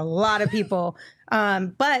at a lot of people.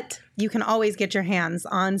 But you can always get your hands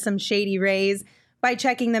on some shady rays by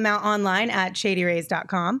checking them out online at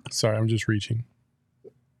shadyrays.com. Sorry, I'm just reaching.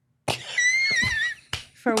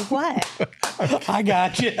 For what? I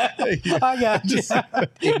got you. I got you.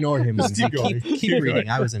 Ignore him. Just keep going. Keep reading.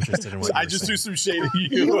 I was interested in what I you were just saying. threw some shade at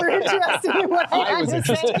You you. were interested in what I was had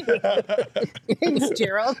to say. Thanks,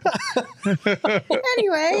 Gerald.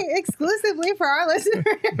 Anyway, exclusively for our listeners,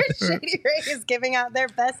 Shady Ray is giving out their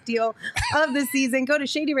best deal of the season. Go to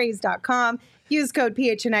shadyrays.com. Use code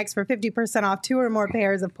PHNX for 50% off 2 or more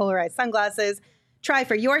pairs of polarized sunglasses. Try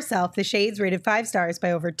for yourself the shades rated 5 stars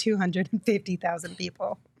by over 250,000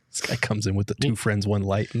 people. This guy comes in with the 2 friends, 1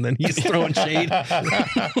 light, and then he's throwing shade.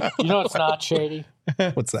 You know what's not shady?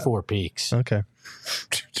 What's that? 4 Peaks. Okay.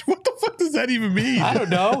 What the fuck does that even mean? I don't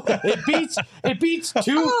know. It beats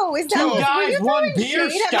two, Oh, is that two were you guys, one throwing beer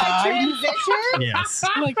shade at my stein. transition? Yes.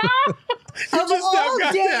 Like, Of just now all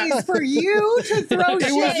got days that. for you to throw It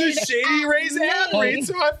shade. was a Shady Rays ad read,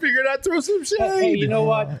 so I figured I'd throw some shade. hey, you know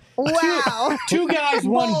what? Wow. 2 guys,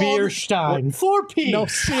 1 Bold. beer stein. 4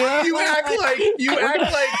 Peaks. You act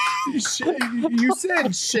like you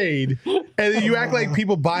said shade, and then you act like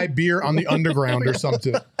people buy beer on the underground or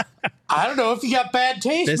something. I don't know if you got bad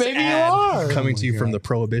taste. This Maybe you ad are. coming to you from the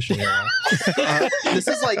Prohibition era. This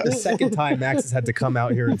is like the second time Max has had to come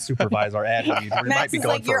out here and supervise our ad read. We might Max be is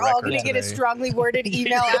going like, for you're a all record going to get a today. strongly worded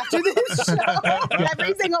email after this show.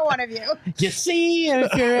 Every single one of you. You see,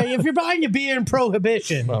 if you're buying your beer in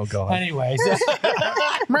Prohibition. Oh, God. Anyways. I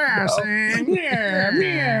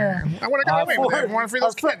want to go away with that. I want to free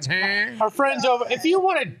those kids. Our friends over. If you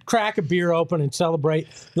want to crack a beer open and celebrate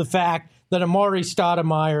the fact that Amar'e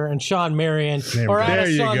Stoudemire and Shawn Marion are out There of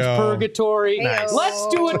you Sun's go. purgatory, Nice. let's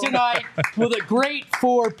do it tonight with a great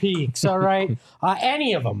 4 Peaks, all right?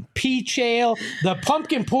 Any of them. Peach Ale. The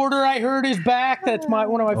Pumpkin Porter I heard is back. That's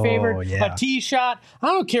one of my favorite. yeah. A tea shot. I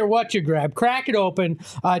don't care what you grab. Crack it open.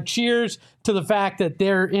 Cheers to the fact that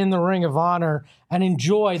they're in the Ring of Honor, and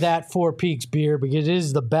enjoy that 4 Peaks beer because it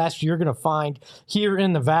is the best you're going to find here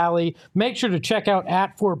in the Valley. Make sure to check out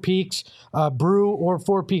at 4 Peaks Brew or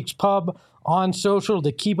 4 Peaks Pub on social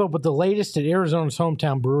to keep up with the latest at Arizona's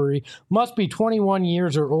hometown brewery. Must be 21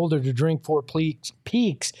 years or older to drink 4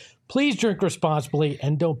 Peaks. Please drink responsibly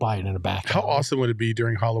and don't buy it in a back. How awesome would it be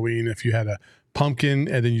during Halloween if you had a pumpkin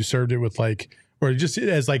and then you served it with or just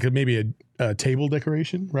as maybe a table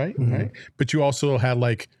decoration, right? Mm-hmm. Right. But you also had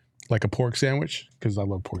like a pork sandwich, because I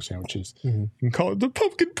love pork sandwiches. You can call it the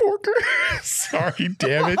pumpkin porker. Sorry,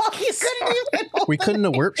 damn it. We couldn't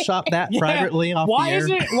have workshop that privately off Why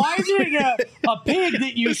the air. Why is it a pig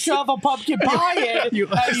that you shove a pumpkin pie in and you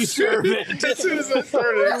serve it? As soon as I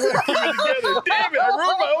started, I wouldn't keep it together. Damn it, I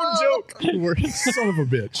ruined my own joke. Son of a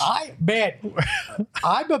bitch.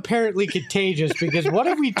 I'm apparently contagious because what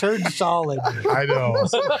if we turned solid? I know.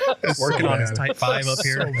 It's Working so on his bad. type 5 up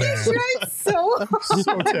here. So bad. Right, so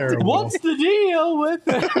So terrible. What's the deal with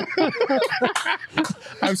it?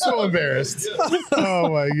 I'm so embarrassed. Oh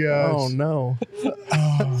my gosh. Oh no.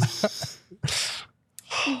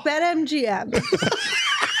 BetMGM.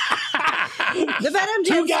 The BetMGM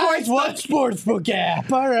Two guys, Sportsbook one sportsbook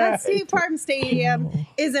app. All right. at State Farm Stadium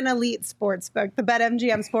is an elite sportsbook. The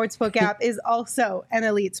BetMGM Sportsbook app is also an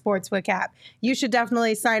elite sportsbook app. You should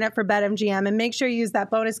definitely sign up for BetMGM and make sure you use that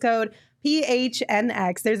bonus code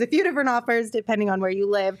PHNX. There's a few different offers depending on where you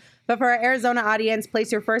live. But for our Arizona audience,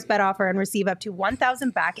 place your first bet offer and receive up to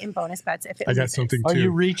 $1,000 back in bonus bets if it I got loses. something too. Are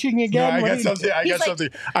you reaching Yeah, again? I What got are you- something. I He's got like- something.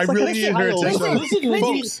 I really need your attention.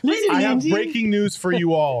 Listen, I have Lindsay. breaking news for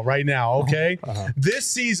you all right now, okay? This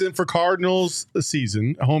season for Cardinals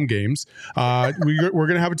season, home games, we're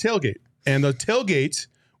going to have a tailgate. And the tailgate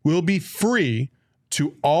will be free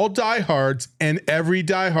to all diehards and every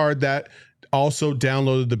diehard that also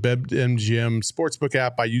downloaded the BetMGM Sportsbook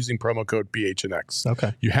app by using promo code PHNX.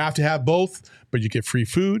 Okay. You have to have both, but you get free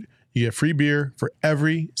food, you get free beer for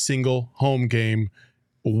every single home game.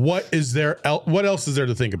 What is there? What else is there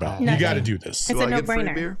to think about? You Nothing. got to do this. It's Do a I get free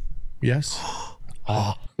no-brainer. beer? Yes.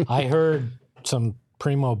 I heard some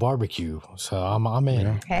Primo barbecue, so I'm in.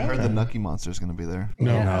 Yeah. I heard Okay. the Nucky Monster's going to be there.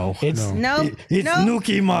 No. It's No, it's no,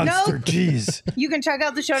 Nookie Monster. no. Jeez. You can check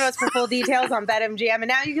out the show notes for full details on BetMGM. And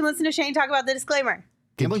now you can listen to Shane talk about the disclaimer.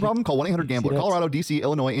 Gambling problem? Call 1-800-GAMBLER. See that? Colorado, D.C.,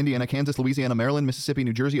 Illinois, Indiana, Kansas, Louisiana, Maryland, Mississippi,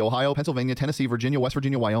 New Jersey, Ohio, Pennsylvania, Tennessee, Virginia, West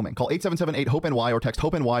Virginia, Wyoming. Call 877-8-HOPE-NY or text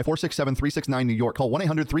HOPE-NY 467-369 New York. Call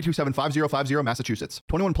 1-800-327-5050 Massachusetts.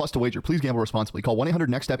 21 plus to wager. Please gamble responsibly. Call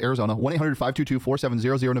 1-800-NEXT-STEP Arizona.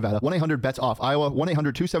 1-800-522-4700 Nevada. 1-800-BETS-OFF Iowa.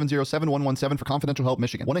 1-800-270-7117 for confidential help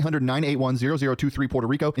Michigan. 1-800-981-0023 Puerto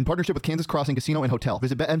Rico. In partnership with Kansas Crossing Casino and Hotel.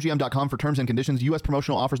 Visit BetMGM.com for terms and conditions. U.S.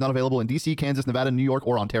 promotional offers not available in D.C., Kansas, Nevada, New York,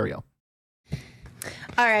 or Ontario.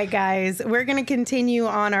 All right, guys, we're going to continue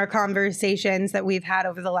on our conversations that we've had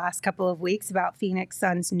over the last couple of weeks about Phoenix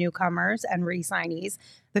Suns newcomers and re-signees.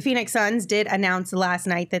 The Phoenix Suns did announce last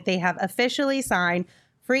night that they have officially signed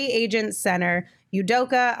free agent center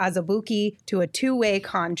Udoka Azubuike to a two-way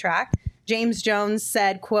contract. James Jones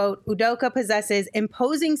said, quote, Udoka possesses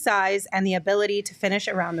imposing size and the ability to finish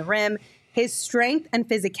around the rim. His strength and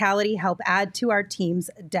physicality help add to our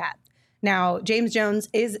team's depth. Now, James Jones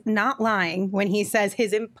is not lying when he says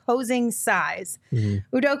his imposing size.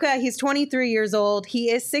 Udoka, he's 23 years old.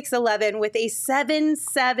 He is 6'11" with a 7'7"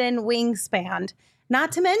 wingspan.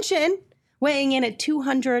 Not to mention weighing in at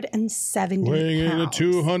 270 Weighing in at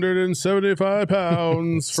 275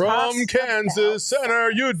 pounds from Kansas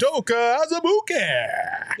center, Udoka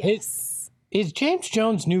Azubuike. Is James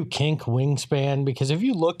Jones' new kink wingspan? Because if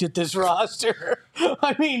you looked at this roster,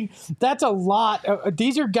 I mean, that's a lot.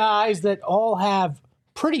 These are guys that all have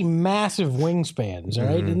pretty massive wingspans, all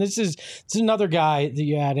right? And this is another guy that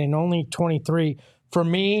you had in only 23. For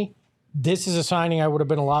me, this is a signing I would have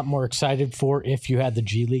been a lot more excited for if you had the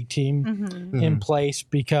G League team in place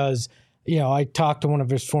because, you know, I talked to one of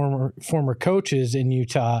his former coaches in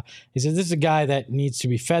Utah. He said, this is a guy that needs to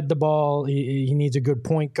be fed the ball. He needs a good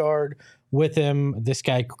point guard with him. This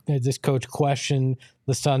coach questioned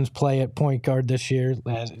the Suns' play at point guard this year.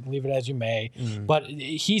 Leave it as you may. But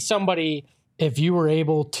he's somebody, if you were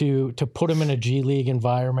able to put him in a G League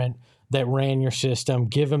environment that ran your system,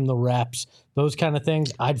 give him the reps, those kind of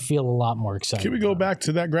things, I'd feel a lot more excited. Can we go back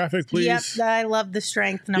to that graphic, please? Yep, I love the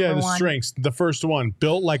strength, number Yeah, the one. strengths. The first one,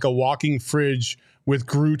 built like a walking fridge with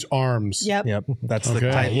Groot arms. Yep. Yep. That's the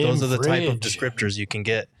Okay. type. Those are the type of Fridge. descriptors you can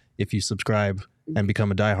get if you subscribe and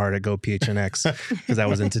become a diehard at Go PHNX, because that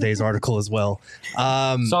was in today's article as well. So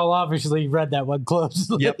I'll obviously read that one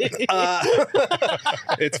closely. Yep.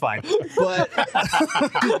 It's fine. But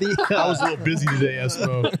I was a little busy today,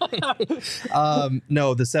 Espo.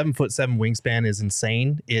 no, the 7'7" wingspan is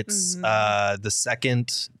insane. It's the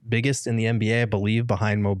second biggest in the NBA, I believe,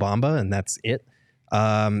 behind Mo Bamba, and that's it.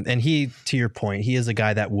 And he, to your point, he is a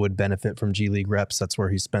guy that would benefit from G League reps. That's where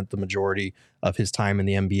he spent the majority of his time in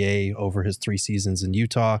the NBA over his 3 seasons in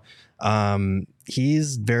Utah.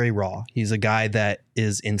 he's very raw. He's a guy that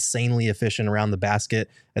is insanely efficient around the basket.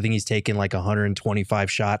 I think he's taken like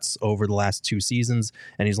 125 shots over the last 2 seasons,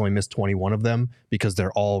 and he's only missed 21 of them because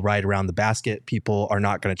they're all right around the basket. People are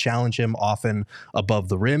not going to challenge him often above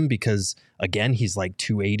the rim because, again, he's like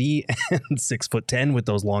 280 and 6'10" with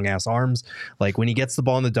those long ass arms. Like when he gets the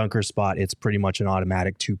ball in the dunker spot, it's pretty much an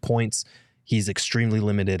automatic 2 points. He's extremely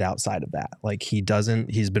limited outside of that. Like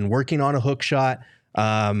he's been working on a hook shot,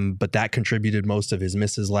 but that contributed most of his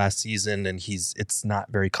misses last season, and it's not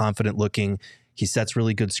very confident looking. He sets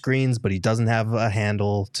really good screens, but he doesn't have a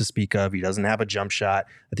handle to speak of. He doesn't have a jump shot.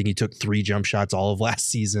 I think he took 3 jump shots all of last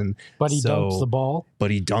season. But he dunks the ball?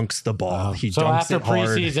 But he dunks the ball. He so dunks after it hard.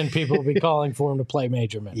 preseason, people will be calling for him to play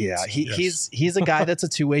major minutes. Yeah, he's a guy that's a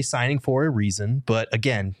two-way signing for a reason. But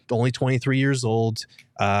again, only 23 years old.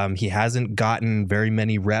 He hasn't gotten very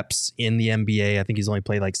many reps in the NBA. I think he's only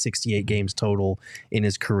played like 68 games total in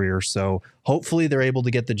his career. So hopefully they're able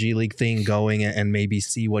to get the G League thing going and maybe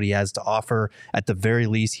see what he has to offer. At the very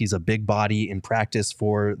least, he's a big body in practice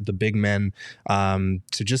for the big men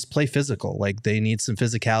to just play physical. Like they need some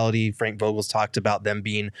physicality. Frank Vogel's talked about them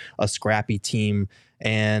being a scrappy team.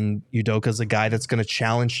 And Udoka's a guy that's going to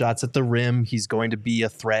challenge shots at the rim. He's going to be a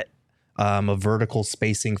threat. A vertical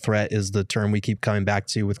spacing threat is the term we keep coming back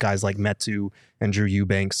to with guys like Metu and Drew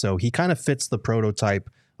Eubanks. So he kind of fits the prototype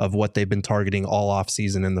of what they've been targeting all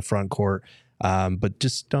offseason in the front court. But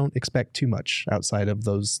just don't expect too much outside of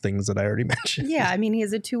those things that I already mentioned. Yeah, I mean,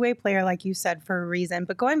 he's a two-way player, like you said, for a reason.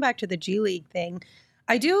 But going back to the G League thing,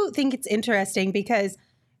 I do think it's interesting because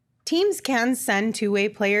teams can send two-way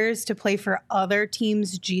players to play for other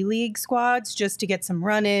teams' G League squads just to get some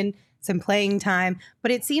run-in, some playing time.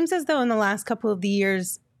 But it seems as though in the last couple of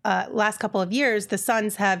years, the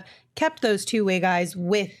Suns have kept those two-way guys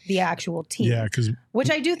with the actual team. Yeah, which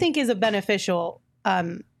I do think is a beneficial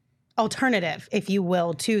alternative, if you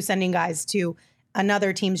will, to sending guys to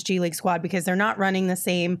another team's G League squad because they're not running the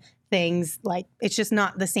same things. Like it's just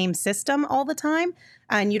not the same system all the time,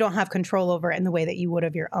 and you don't have control over it in the way that you would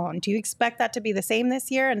of your own. Do you expect that to be the same this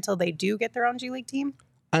year until they do get their own G League team?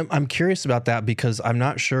 I'm curious about that because I'm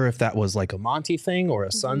not sure if that was like a Monty thing or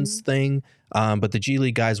a Suns thing. But the G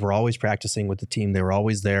League guys were always practicing with the team. They were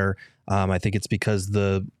always there. I think it's because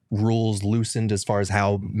the rules loosened as far as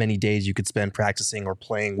how many days you could spend practicing or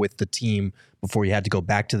playing with the team before you had to go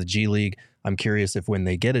back to the G League. I'm curious if when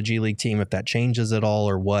they get a G League team, if that changes at all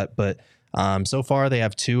or what. But so far they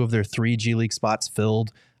have 2 of their 3 G League spots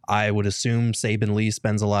filled. I would assume Saban Lee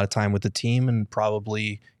spends a lot of time with the team and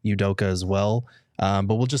probably Udoka as well. But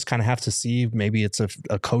we'll just kind of have to see. Maybe it's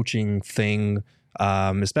a coaching thing,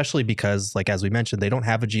 especially because, like, as we mentioned, they don't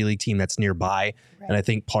have a G League team that's nearby. Right. And I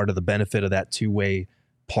think part of the benefit of that two-way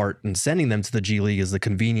part in sending them to the G League is the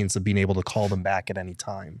convenience of being able to call them back at any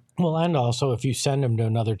time. Well, and also if you send them to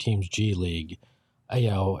another team's G League,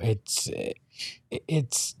 it's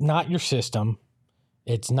not your system.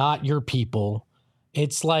 It's not your people.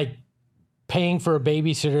 It's like paying for a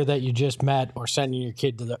babysitter that you just met or sending your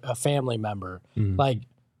kid to a family member. Like,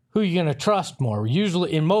 who are you going to trust more?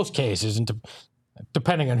 Usually, in most cases, and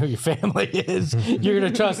depending on who your family is, you're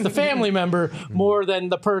going to trust the family member more than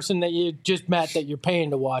the person that you just met that you're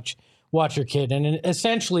paying to watch your kid. And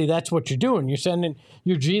essentially, that's what you're doing. You're sending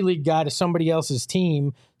your G League guy to somebody else's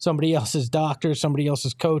team, somebody else's doctor, somebody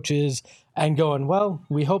else's coaches, and going, well,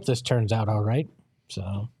 we hope this turns out all right.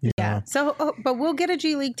 So yeah. So, but we'll get a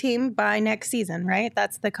G League team by next season, right?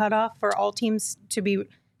 That's the cutoff for all teams to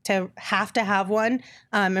have one.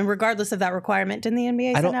 And regardless of that requirement, didn't the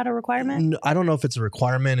NBA send out a requirement? I don't know if it's a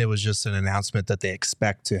requirement. It was just an announcement that they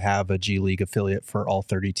expect to have a G League affiliate for all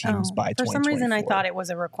 30 teams by 2024. For some reason, I thought it was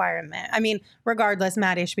a requirement. I mean, regardless,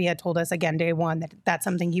 Matt Ishbia had told us again, day one, that that's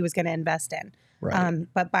something he was going to invest in. Right.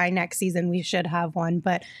 But by next season, we should have one.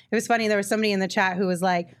 But it was funny. There was somebody in the chat who was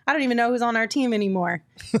like, I don't even know who's on our team anymore.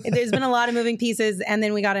 There's been a lot of moving pieces. And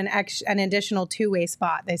then we got an additional two-way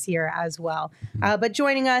spot this year as well. But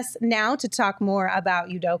joining us now to talk more about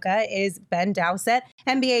Udoka is Ben Dowsett,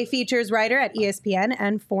 NBA features writer at ESPN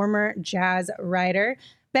and former Jazz writer.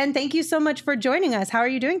 Ben, thank you so much for joining us. How are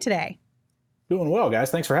you doing today? Doing well, guys.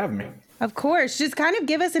 Thanks for having me. Of course. Just kind of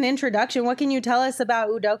give us an introduction. What can you tell us about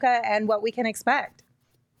Udoka and what we can expect?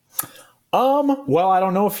 Well, I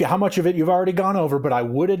don't know how much of it you've already gone over, but I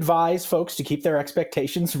would advise folks to keep their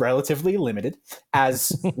expectations relatively limited,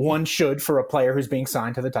 as one should for a player who's being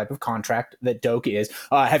signed to the type of contract that Doke is.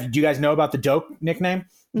 Do you guys know about the Doke nickname?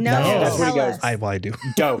 No. That's what he goes. I do.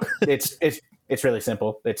 Doke. It's really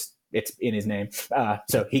simple. It's in his name.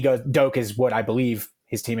 So he goes, Doke is what I believe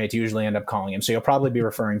his teammates usually end up calling him. So you'll probably be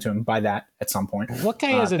referring to him by that at some point. What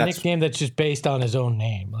guy has a nickname that's just based on his own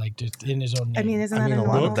name, like just in his own name? I mean, isn't that a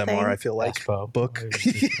lot of them thing? are. I feel like Espo. Book.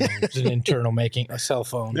 It's an internal making a cell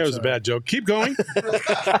phone. That was a bad joke. Keep going.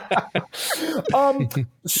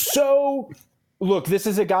 So, look, this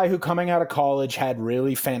is a guy who coming out of college had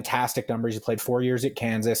really fantastic numbers. He played 4 years at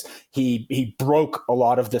Kansas. He broke a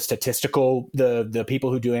lot of the statistical, the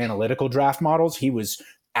people who do analytical draft models. He was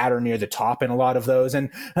at or near the top in a lot of those. And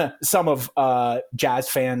some Jazz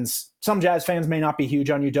fans may not be huge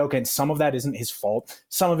on Udoka, and some of that isn't his fault.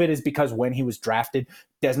 Some of it is because when he was drafted,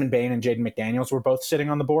 Desmond Bane and Jaden McDaniels were both sitting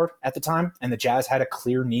on the board at the time, and the Jazz had a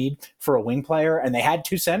clear need for a wing player, and they had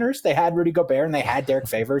two centers. They had Rudy Gobert, and they had Derek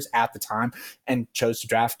Favors at the time, and chose to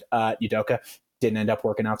draft Udoka. Didn't end up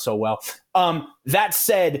working out so well. That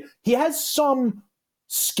said, he has some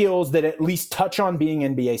skills that at least touch on being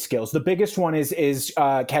NBA skills. The biggest one is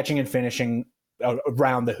catching and finishing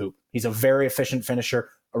around the hoop. He's a very efficient finisher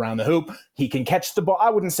around the hoop. He can catch the ball. I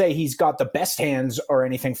wouldn't say he's got the best hands or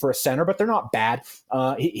anything for a center, but they're not bad.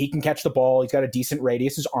 He can catch the ball. He's got a decent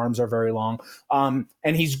radius. His arms are very long. And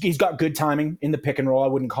he's got good timing in the pick and roll. I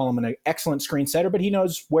wouldn't call him an excellent screen setter, but he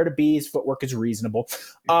knows where to be. His footwork is reasonable.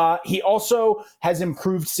 He also has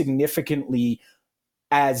improved significantly,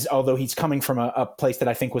 as although he's coming from a place that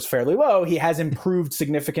I think was fairly low, he has improved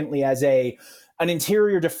significantly as an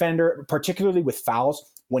interior defender, particularly with fouls.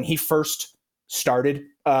 When he first started,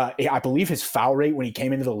 I believe his foul rate when he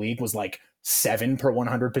came into the league was like 7 per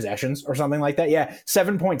 100 possessions or something like that. Yeah,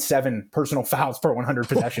 7.7 personal fouls per 100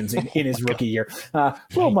 possessions in his rookie year. A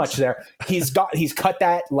little much there. He's cut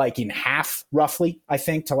that like in half, roughly, I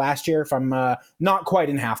think, to last year. If I'm not quite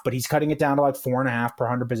in half, but he's cutting it down to like 4.5 per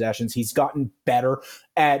 100 possessions. He's gotten better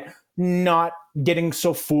at not getting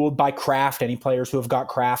so fooled by craft. Any players who have got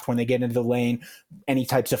craft when they get into the lane, any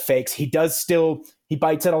types of fakes. He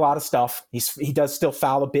bites at a lot of stuff. He does still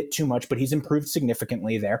foul a bit too much, but he's improved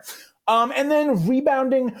significantly there. And then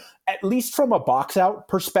rebounding, at least from a box out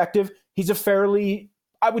perspective,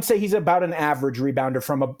 I would say he's about an average rebounder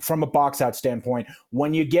from a box out standpoint.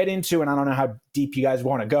 When you get into, and I don't know how deep you guys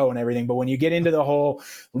want to go and everything, but when you get into the whole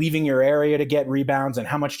leaving your area to get rebounds and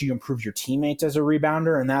how much do you improve your teammates as a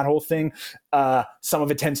rebounder and that whole thing, some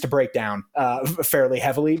of it tends to break down fairly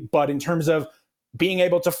heavily. But in terms of being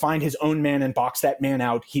able to find his own man and box that man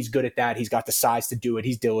out, he's good at that. He's got the size to do it.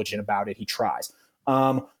 He's diligent about it. He tries.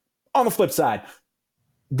 On the flip side,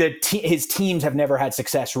 his teams have never had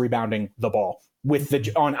success rebounding the ball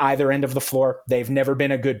on either end of the floor. They've never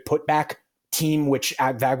been a good putback team, which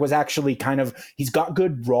Agvag was actually he's got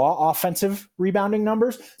good raw offensive rebounding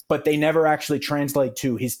numbers, but they never actually translate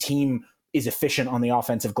to his team is efficient on the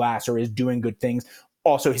offensive glass or is doing good things.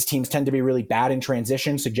 Also, his teams tend to be really bad in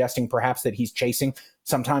transition, suggesting perhaps that he's chasing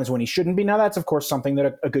sometimes when he shouldn't be. Now, that's, of course, something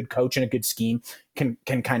that a good coach and a good scheme can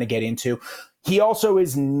kind of get into. He also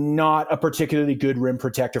is not a particularly good rim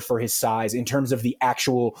protector for his size in terms of the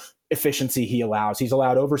actual efficiency he allows. He's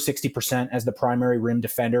allowed over 60% as the primary rim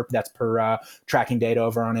defender. That's per tracking data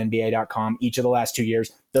over on NBA.com each of the last 2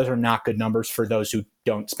 years. Those are not good numbers for those who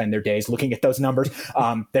don't spend their days looking at those numbers.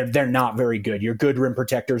 They're not very good. Your good rim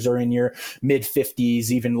protectors are in your mid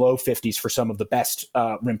 50s, even low 50s for some of the best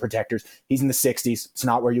rim protectors. He's in the 60s. It's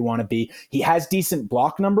not where you want to be. He has decent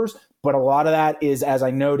block numbers, but a lot of that is, as I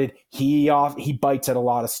noted, he bites at a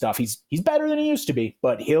lot of stuff. He's better than he used to be,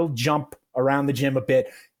 but he'll jump around the gym a bit.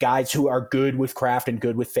 Guys who are good with craft and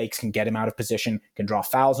good with fakes can get him out of position, can draw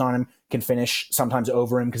fouls on him, can finish sometimes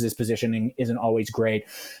over him because his positioning isn't always great.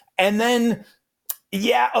 And then,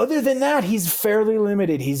 other than that, he's fairly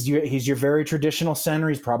limited. He's your very traditional center.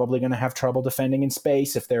 He's probably going to have trouble defending in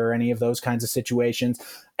space if there are any of those kinds of situations.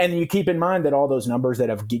 And you keep in mind that all those numbers that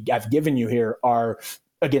I've given you here are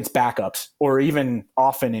against backups or even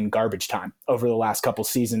often in garbage time over the last couple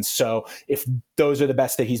seasons. So if those are the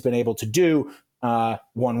best that he's been able to do,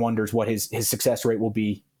 one wonders what his success rate will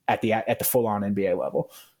be at the full on NBA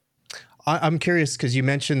level. I'm curious because you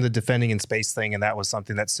mentioned the defending in space thing, and that was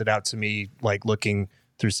something that stood out to me, like looking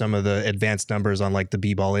through some of the advanced numbers on like the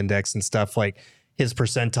B-ball index and stuff. Like his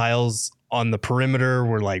percentiles on the perimeter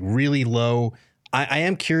were like really low. I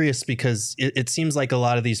am curious because it seems like a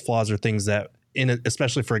lot of these flaws are things that,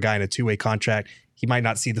 especially for a guy in a two-way contract, he might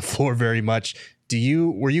not see the floor very much.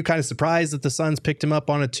 Were you kind of surprised that the Suns picked him up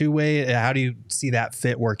on a two-way? How do you see that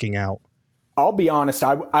fit working out? I'll be honest,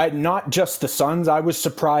 I not just the Suns, I was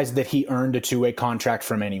surprised that he earned a two-way contract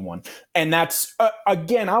from anyone. And that's,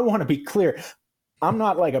 again, I want to be clear. I'm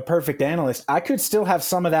not like a perfect analyst. I could still have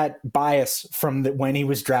some of that bias from when he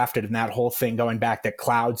was drafted and that whole thing going back that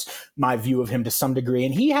clouds my view of him to some degree.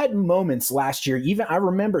 And he had moments last year. Even I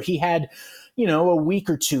remember he had, a week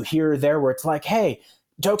or two here or there where it's like, hey,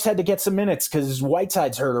 Dokes had to get some minutes because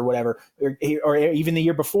Whiteside's hurt or whatever, or even the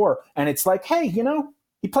year before. And it's like, hey,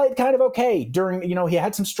 he played kind of okay during, he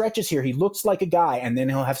had some stretches here. He looks like a guy, and then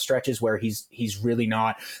he'll have stretches where he's really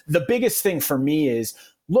not. The biggest thing for me is,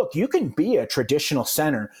 look, you can be a traditional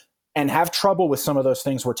center and have trouble with some of those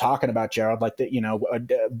things we're talking about, Gerald, like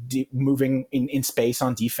moving in space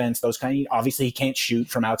on defense, those kind of, obviously he can't shoot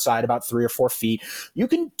from outside about 3 or 4 feet. You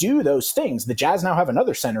can do those things. The Jazz now have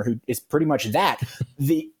another center who is pretty much that.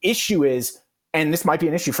 The issue is, and this might be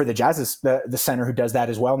an issue for the Jazz's, the center who does that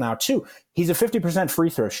as well now too, he's a 50% free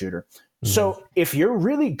throw shooter. So if you're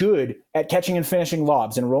really good at catching and finishing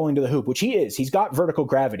lobs and rolling to the hoop, which he is, he's got vertical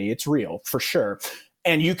gravity. It's real for sure.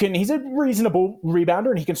 And he's a reasonable rebounder,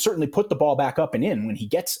 and he can certainly put the ball back up and in when he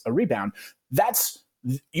gets a rebound.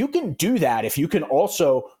 You can do that if you can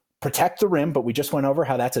also protect the rim, but we just went over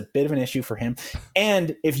how that's a bit of an issue for him.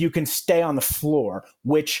 And if you can stay on the floor,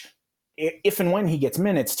 which if and when he gets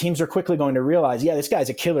minutes, teams are quickly going to realize, yeah, this guy's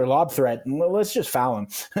a killer lob threat. Let's just foul him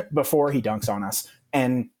before he dunks on us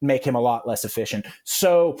and make him a lot less efficient.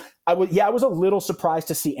 So I was a little surprised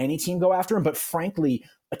to see any team go after him, but frankly,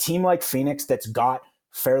 a team like Phoenix that's got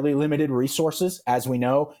fairly limited resources, as we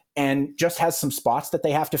know, and just has some spots that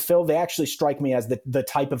they have to fill, they actually strike me as the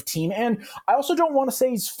type of team. And I also don't want to say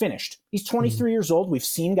he's finished. He's 23 years old. We've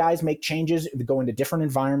seen guys make changes, go into different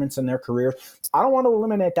environments in their career. I don't want to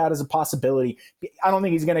eliminate that as a possibility. I don't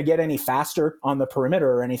think he's going to get any faster on the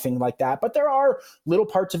perimeter or anything like that, but there are little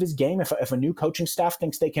parts of his game. If a new coaching staff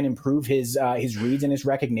thinks they can improve his reads and his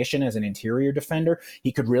recognition as an interior defender,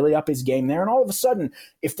 he could really up his game there. And all of a sudden,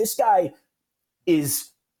 if this guy is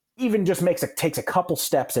even just takes a couple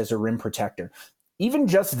steps as a rim protector, even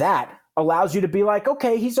just that allows you to be like,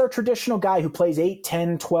 okay, he's our traditional guy who plays 8,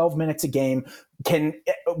 10, 12 minutes a game.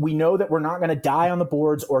 We know that we're not going to die on the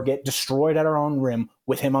boards or get destroyed at our own rim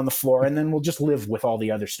with him on the floor, and then we'll just live with all the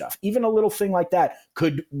other stuff. Even a little thing like that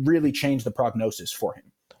could really change the prognosis for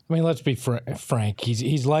him. I mean, let's be frank.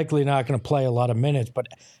 He's likely not going to play a lot of minutes, but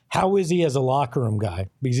how is he as a locker room guy?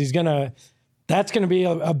 Because that's going to be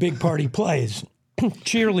a big part he plays.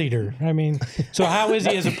 Cheerleader. I mean, so how is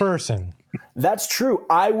he as a person? That's true.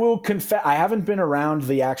 I will confess, I haven't been around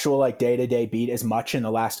the actual day-to-day beat as much in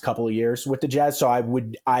the last couple of years with the Jazz, so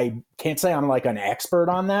I can't say I'm like an expert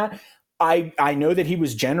on that. I know that he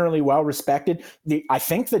was generally well respected. I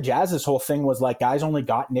think the Jazz's whole thing was like guys only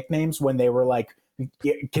got nicknames when they were like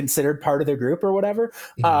considered part of the group or whatever.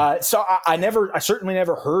 So I certainly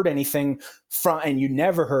never heard anything and you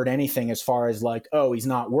never heard anything as far as like, oh, he's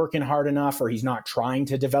not working hard enough or he's not trying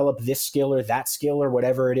to develop this skill or that skill or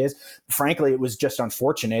whatever it is. Frankly, it was just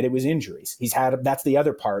unfortunate. It was injuries. That's the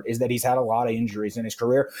other part, is that he's had a lot of injuries in his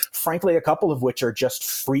career. Frankly, a couple of which are just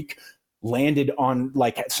freak landed on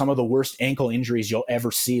like some of the worst ankle injuries you'll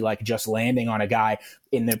ever see, like just landing on a guy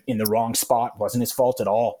in the wrong spot. Wasn't his fault at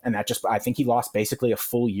all. And I think he lost basically a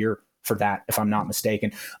full year for that, if I'm not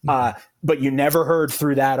mistaken. But you never heard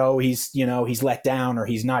through that, oh, he's let down or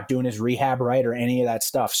he's not doing his rehab right or any of that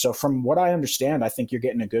stuff. So from what I understand, I think you're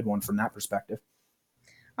getting a good one from that perspective.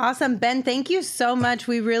 Awesome. Ben, thank you so much.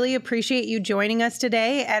 We really appreciate you joining us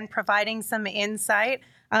today and providing some insight.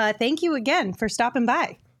 Thank you again for stopping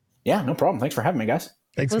by. Yeah, no problem. Thanks for having me, guys.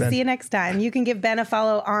 Thanks, We'll Ben. see you next time. You can give Ben a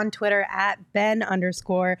follow on Twitter at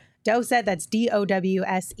Ben_Dowsett. That's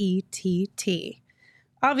DOWSETT.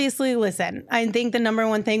 Obviously, listen, I think the number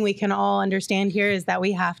one thing we can all understand here is that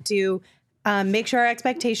we have to make sure our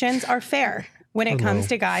expectations are fair when it comes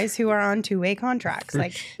to guys who are on two-way contracts.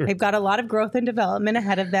 Like they've got a lot of growth and development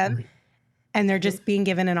ahead of them, and they're just being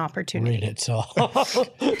given an opportunity. Read it, so.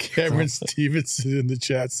 Cameron Stevenson in the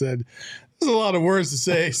chat said, there's a lot of words to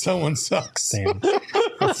say. Someone sucks. Damn.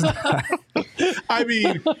 I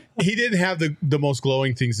mean, he didn't have the most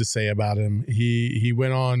glowing things to say about him. He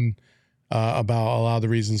went on about a lot of the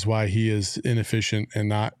reasons why he is inefficient and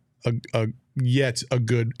not yet a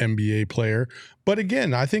good NBA player. But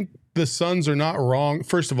again, I think the Suns are not wrong.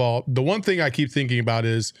 First of all, the one thing I keep thinking about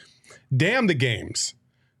is, damn the games.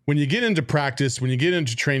 When you get into practice, when you get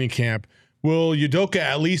into training camp, will Udoka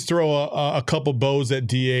at least throw a couple bows at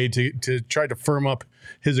DA to try to firm up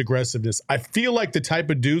his aggressiveness? I feel like the type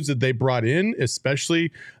of dudes that they brought in,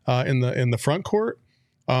 especially in the front court,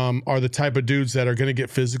 are the type of dudes that are going to get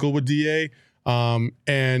physical with DA.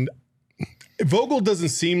 And Vogel doesn't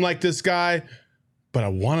seem like this guy, but I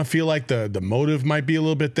want to feel like the motive might be a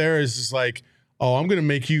little bit there. It's just like, oh, I'm going to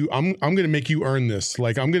make you earn this.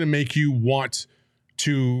 Like, I'm going to make you want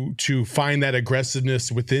to find that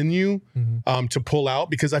aggressiveness within you to pull out,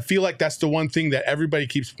 because I feel like that's the one thing that everybody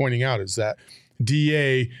keeps pointing out is that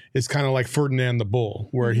DA is kind of like Ferdinand the Bull,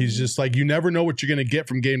 where he's just like, you never know what you're going to get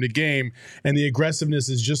from game to game, and the aggressiveness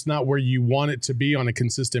is just not where you want it to be on a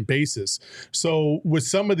consistent basis. So with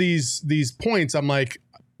some of these points, I'm like,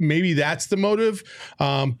 maybe that's the motive.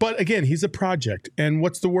 But again, he's a project. And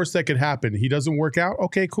what's the worst that could happen? He doesn't work out?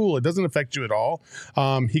 Okay, cool. It doesn't affect you at all.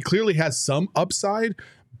 He clearly has some upside,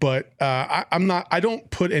 but I don't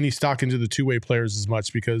put any stock into the two-way players as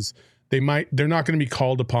much, because they're not going to be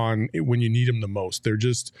called upon when you need them the most.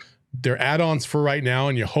 They're add-ons for right now,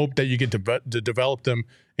 and you hope that you get to develop them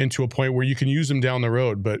into a point where you can use them down the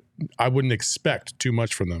road, but I wouldn't expect too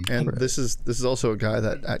much from them. And this is also a guy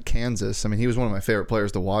that at Kansas, I mean, he was one of my favorite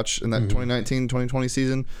players to watch in that 2019-2020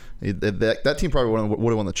 season. That team probably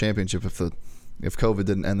would have won the championship if COVID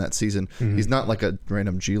didn't end that season. He's not like a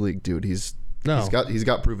random G League dude. He's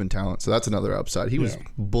got proven talent, so that's another upside. He was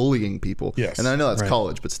bullying people. Yes. And I know that's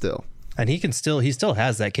college, but still. And he still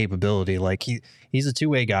has that capability. Like he's a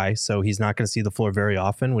two-way guy, so he's not going to see the floor very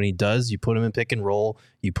often. When he does, you put him in pick and roll,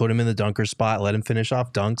 you put him in the dunker spot, let him finish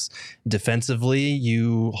off dunks. Defensively,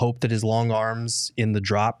 you hope that his long arms in the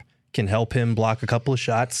drop can help him block a couple of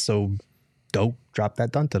shots. So don't drop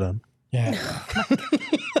that dunk to them. Yeah.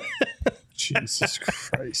 Jesus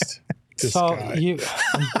Christ. So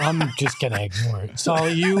I'm just gonna ignore it. So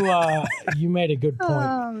you made a good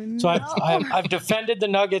point. So I've defended the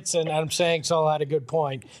Nuggets, and I'm saying Saul had a good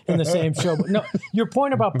point in the same show. But no, your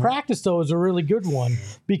point about practice though is a really good one,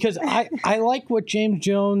 because I like what James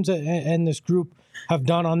Jones and this group have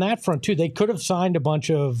done on that front too. They could have signed a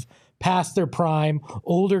bunch of past their prime,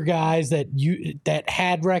 older guys that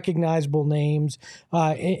had recognizable names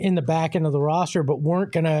in the back end of the roster, but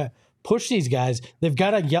weren't gonna push these guys. They've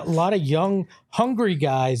got a lot of young, hungry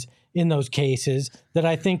guys in those cases that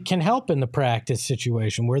I think can help in the practice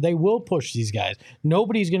situation where they will push these guys.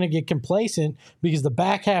 Nobody's going to get complacent because the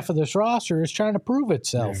back half of this roster is trying to prove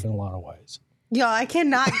itself in a lot of ways. Yo, we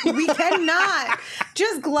cannot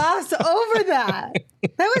just gloss over that.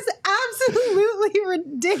 That was absolutely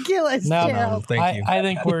ridiculous, Gerald. Thank you. I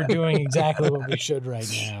think we're doing exactly what we should right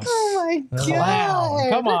now. Oh my God. Clown.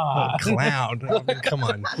 Come on. Clown. I mean, come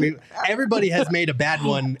on. Everybody has made a bad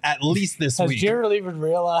one at least this week. Has Gerald even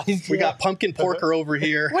realized? We got pumpkin porker over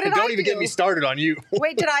here. What did Don't I even do? get me started on you.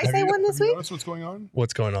 Wait, did I say one this week? Notice what's going on?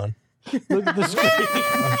 What's going on? Look at the screen.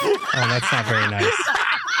 Oh, that's not very nice.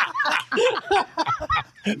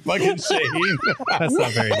 Fucking Shane. That's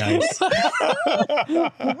not very nice.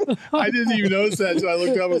 I didn't even notice that, so I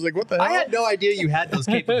looked up. I was like, what the hell? I had no idea you had those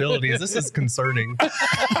capabilities. This is concerning.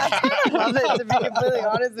 I love it, to be completely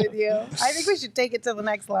honest with you. I think we should take it to the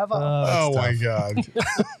next level. Oh my God.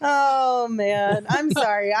 Oh man, I'm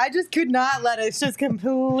sorry. I just could not let us just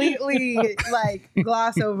completely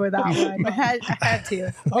gloss over that one. I had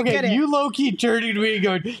to. Okay, you low-key turned to me and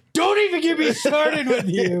going, "Don't even get me started with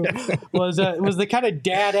you." Was the kind of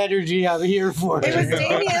dad energy I'm here for. It was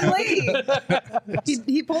Damian Lee.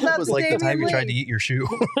 He pulled out It was the like Damian the time Lee. you tried to eat your shoe.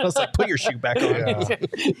 I was like, put your shoe back on.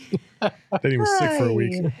 Yeah. Then he was sick for a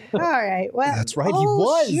week. All right. Well, That's right, he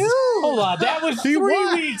was. Shoot. Hold on, that was 3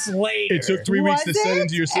 weeks later. It took 3 weeks to Was set it?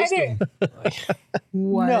 into your system.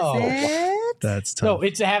 Was No. it? That's tough. No,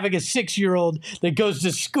 it's having a 6-year-old that goes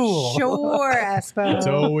to school. Sure, Espo.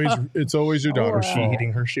 It's always your daughter's She fault.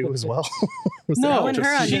 eating her shoe as well. No, and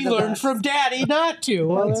her she under the learned bus. from Daddy not to.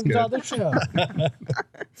 Well, that's good. on the show.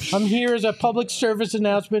 I'm here as a public service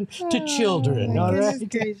announcement to children. All Goodness right.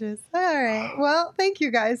 gracious. All right. Well, thank you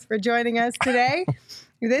guys for joining us today.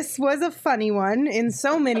 This was a funny one in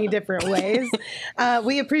so many different ways.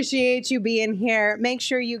 We appreciate you being here. Make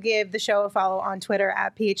sure you give the show a follow on Twitter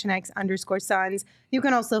at PHNX_Suns. You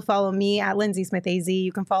can also follow me at Lindsay Smith AZ.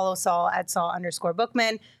 You can follow Saul at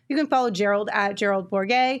Saul_Bookman. You can follow Gerald at Gerald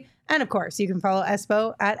Bourget. And of course, you can follow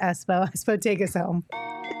Espo at Espo. Espo, take us home.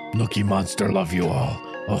 Nookie Monster, love you all.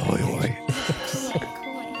 Ahoy, ahoy.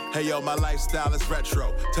 Hey yo, my lifestyle is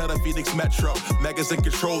retro. Tell the Phoenix Metro. Megas in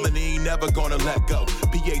control and he ain't never gonna let go.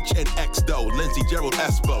 PHNX though, Lindsay, Gerald,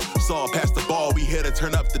 Espo. Saw past the ball, we here to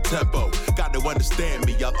turn up the tempo. Got to understand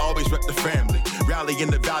me, I'll always rep the family. Rally in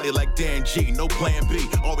the valley like Dan G, no plan B.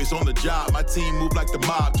 Always on the job, my team move like the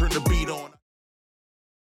mob, turn the beat on.